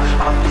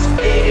 Off this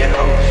yeah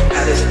ho.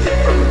 Now this tip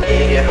from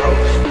yeah ho.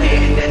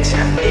 Playing that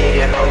chap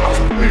yeah ho.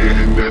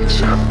 Playing that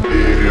chap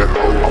yeah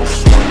ho. I'm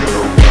swinging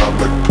around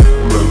the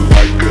cooler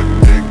like a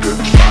nigga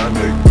trying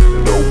to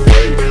get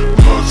away.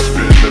 Cause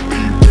finna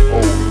be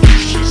old. You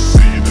should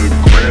see the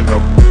grin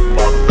up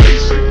my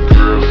face and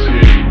girls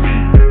hitting me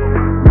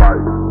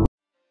like.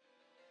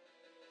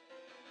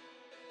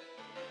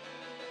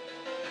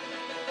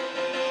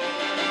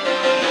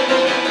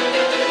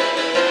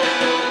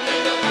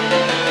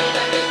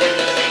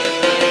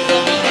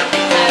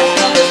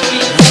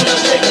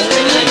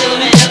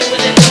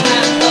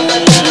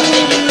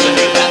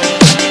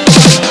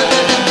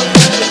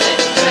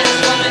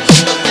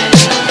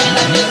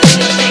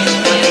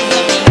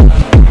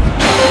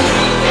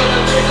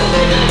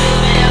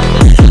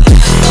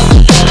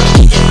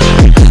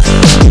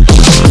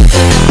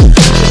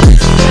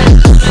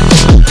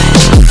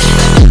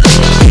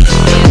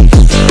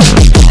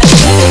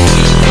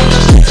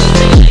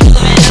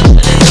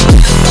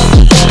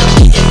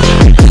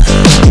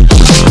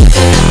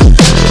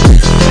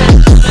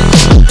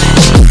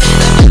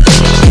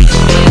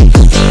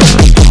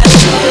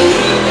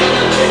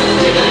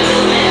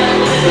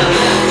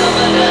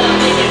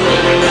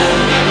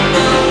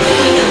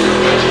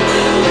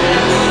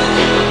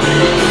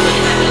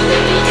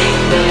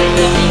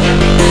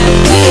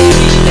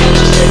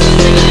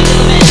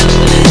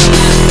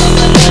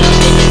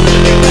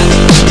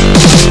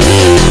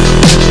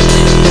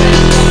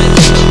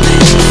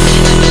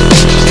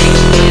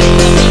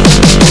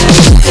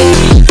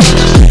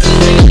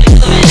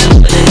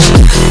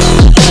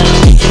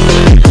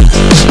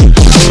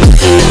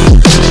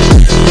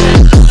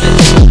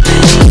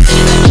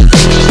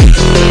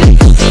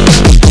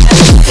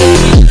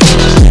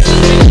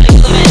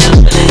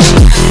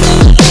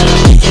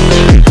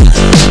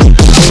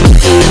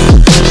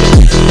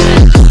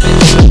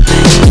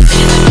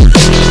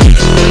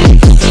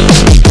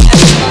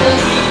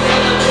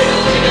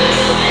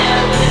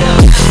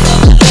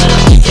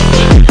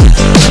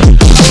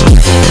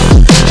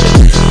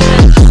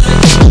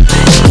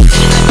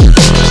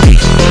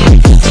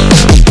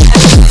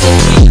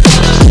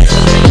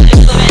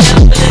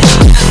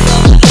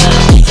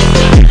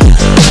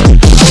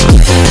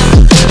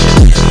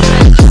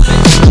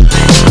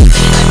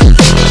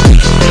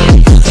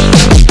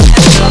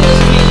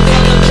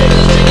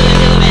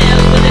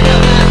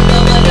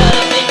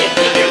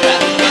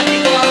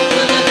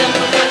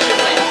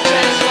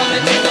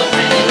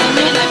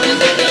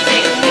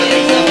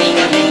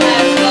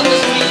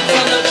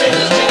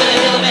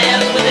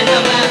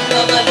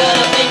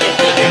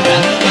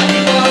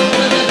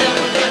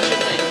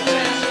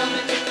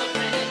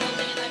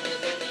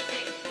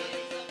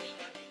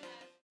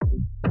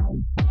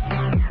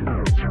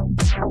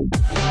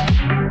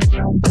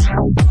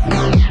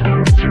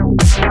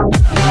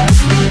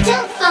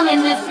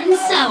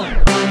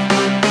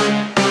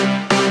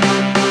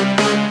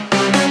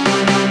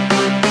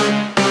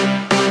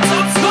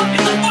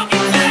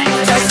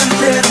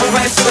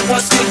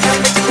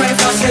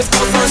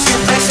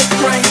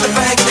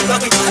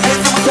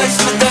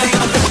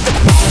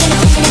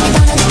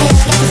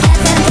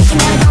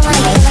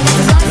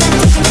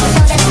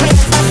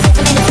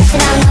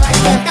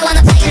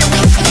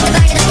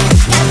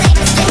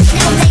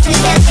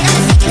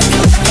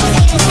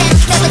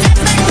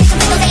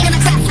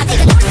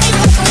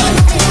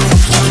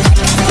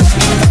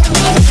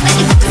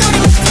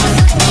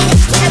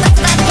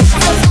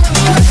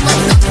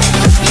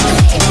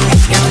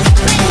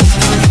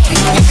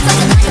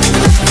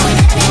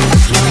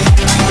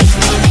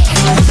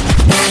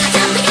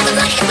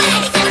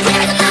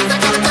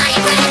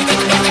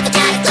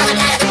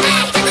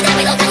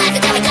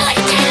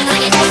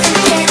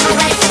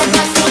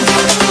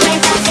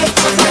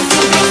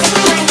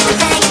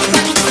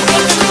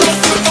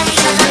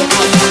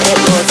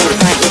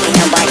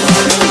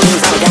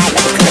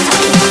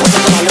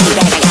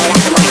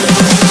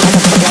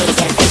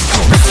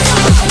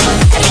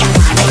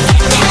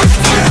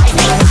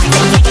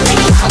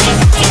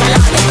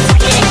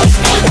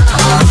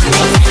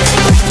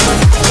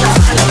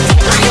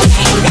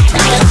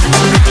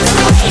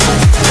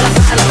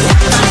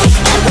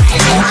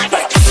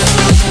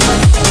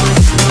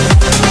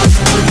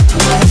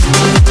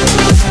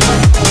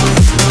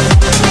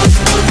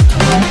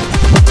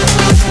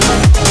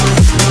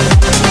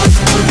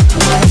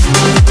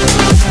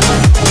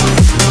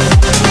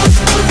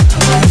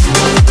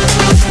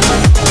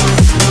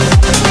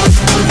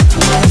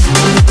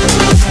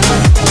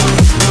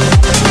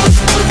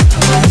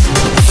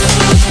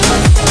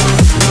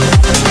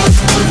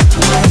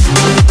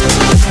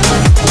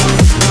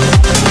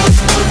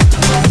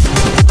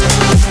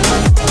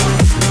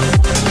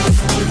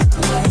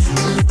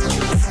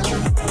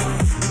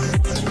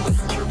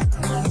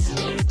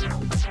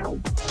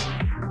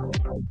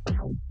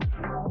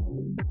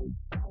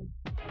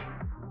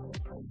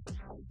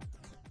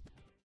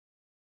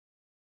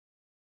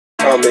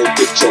 Come and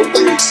get your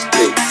wig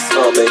split.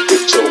 Come and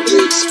get your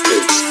wig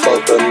split.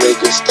 Fuck the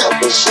niggas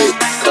talking shit.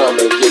 Come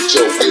and get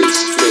your wig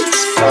split.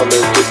 Come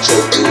and get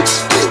your wig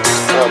split.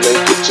 Come and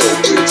get your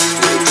wig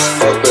split.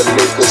 Fuck the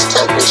niggas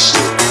talking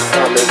shit.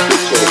 Come and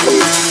get your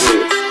wig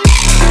split.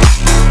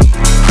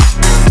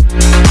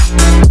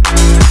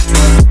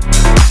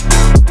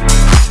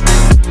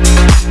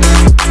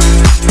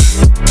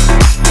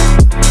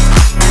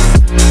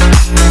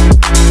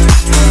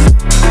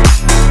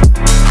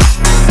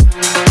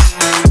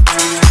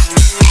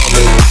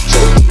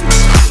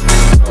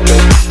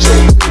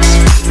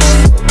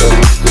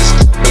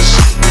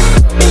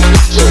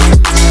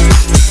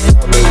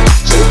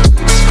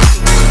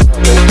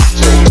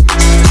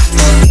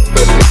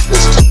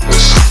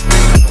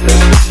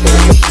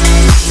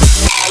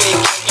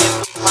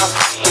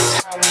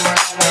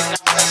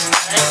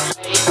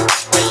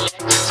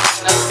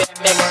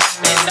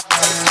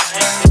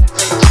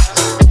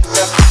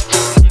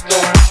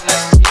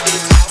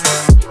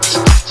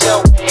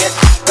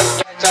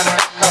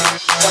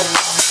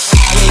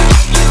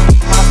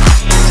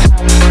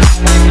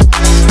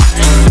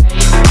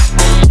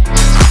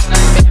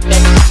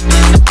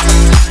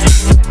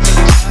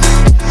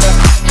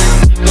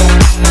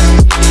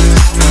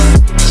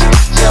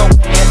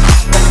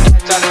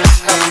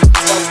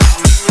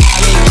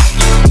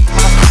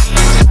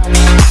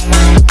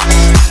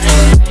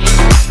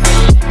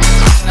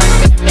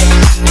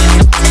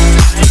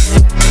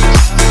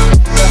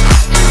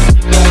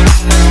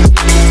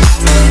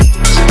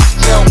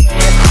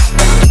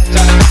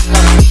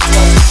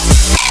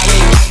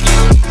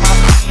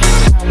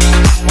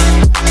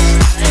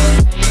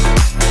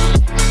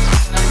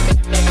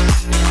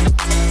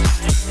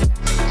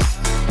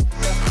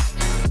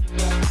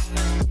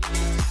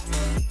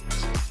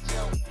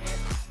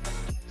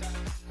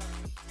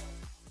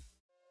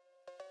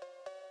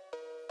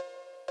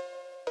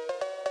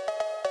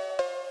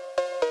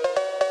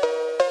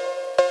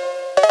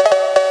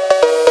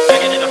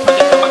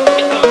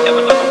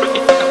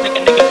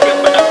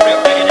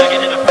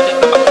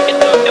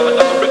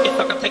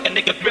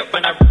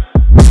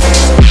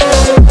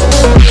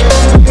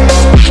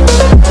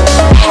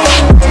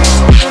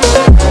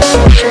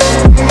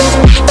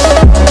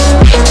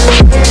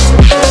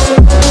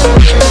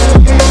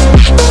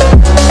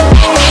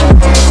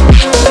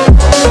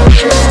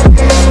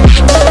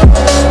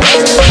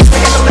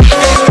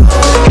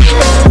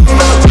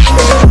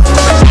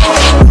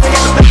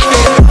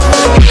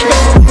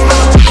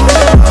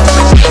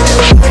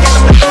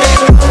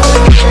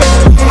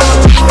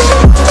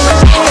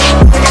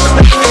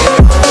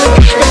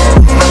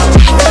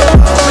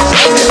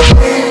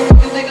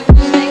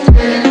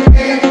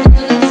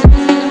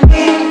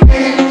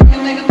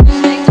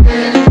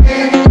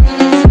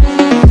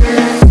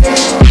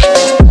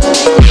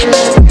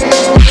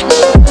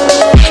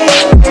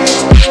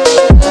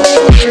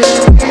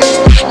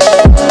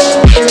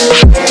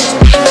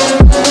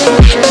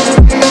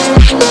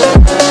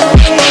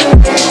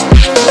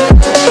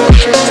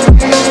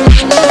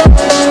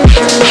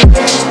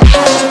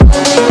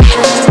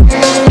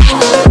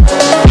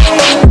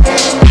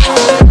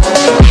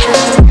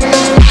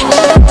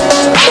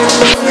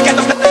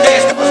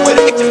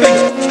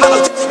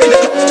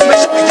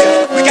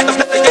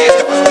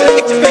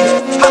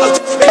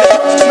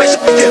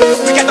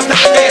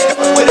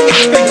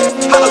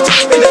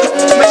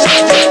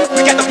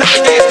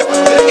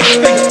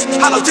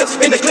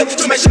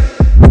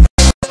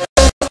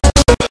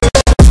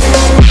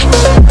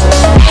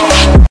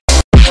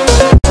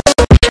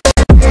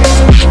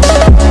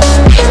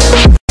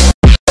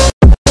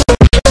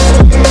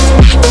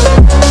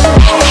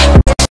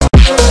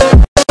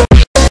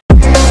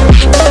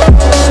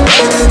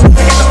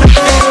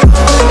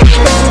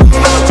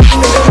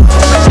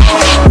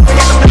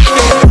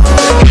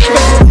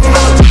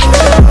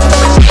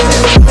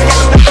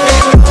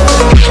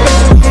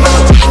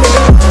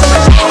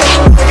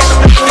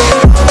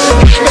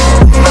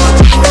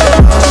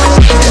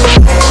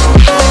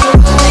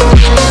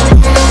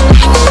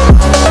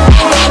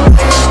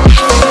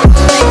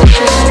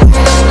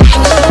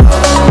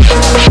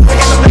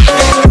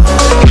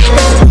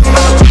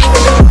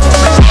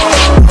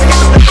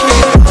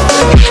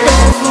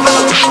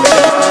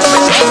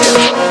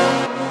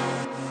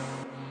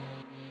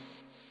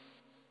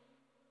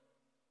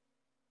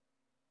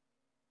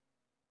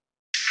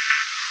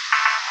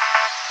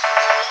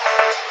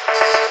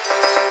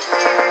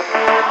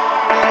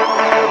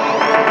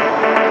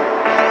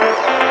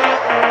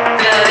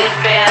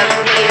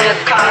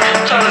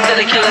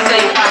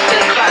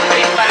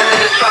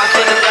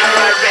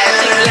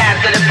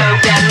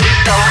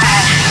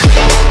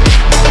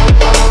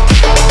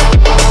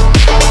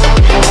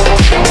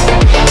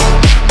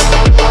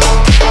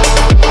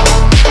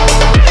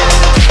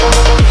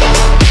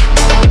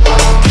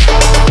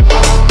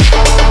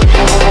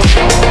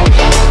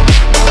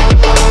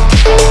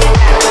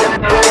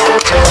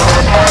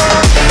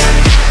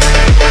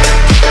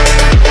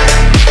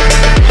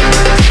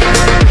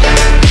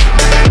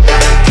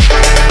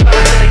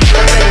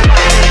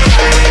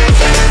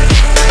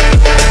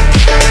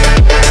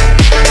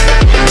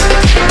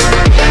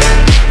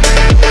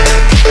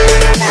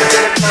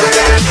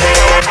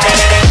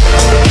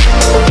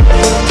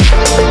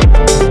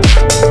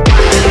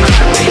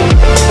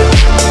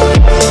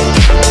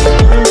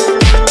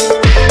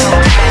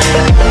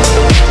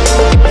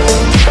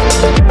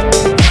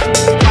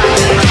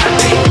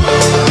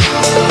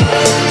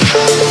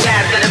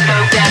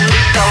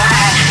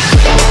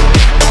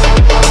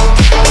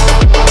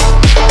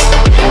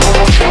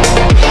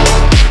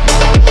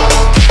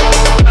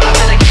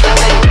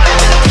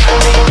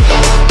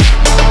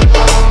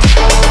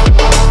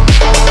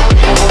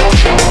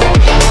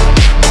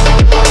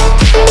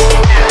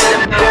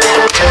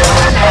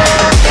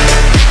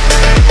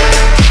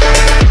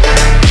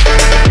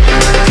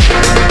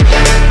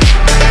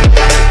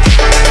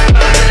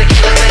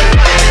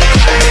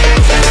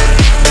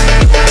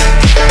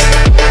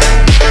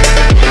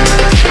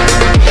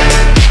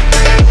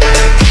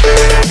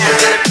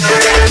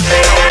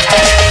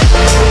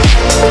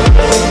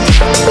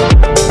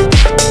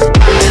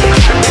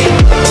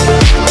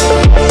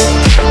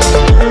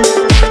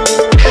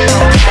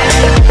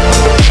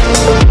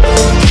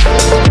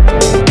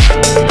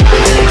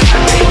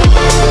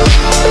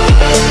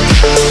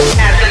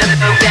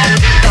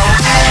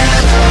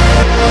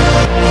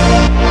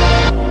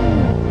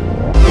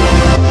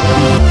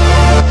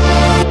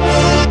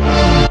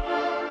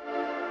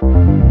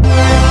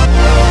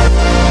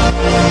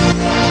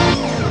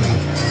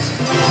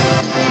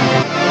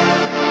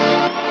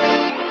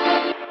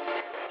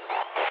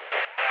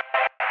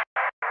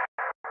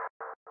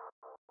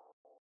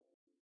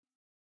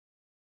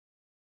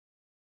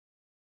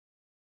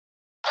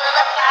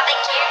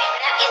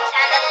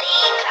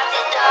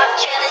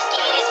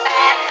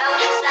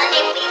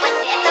 party, we was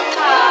at the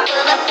bar.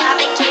 Full of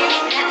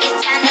barbecue.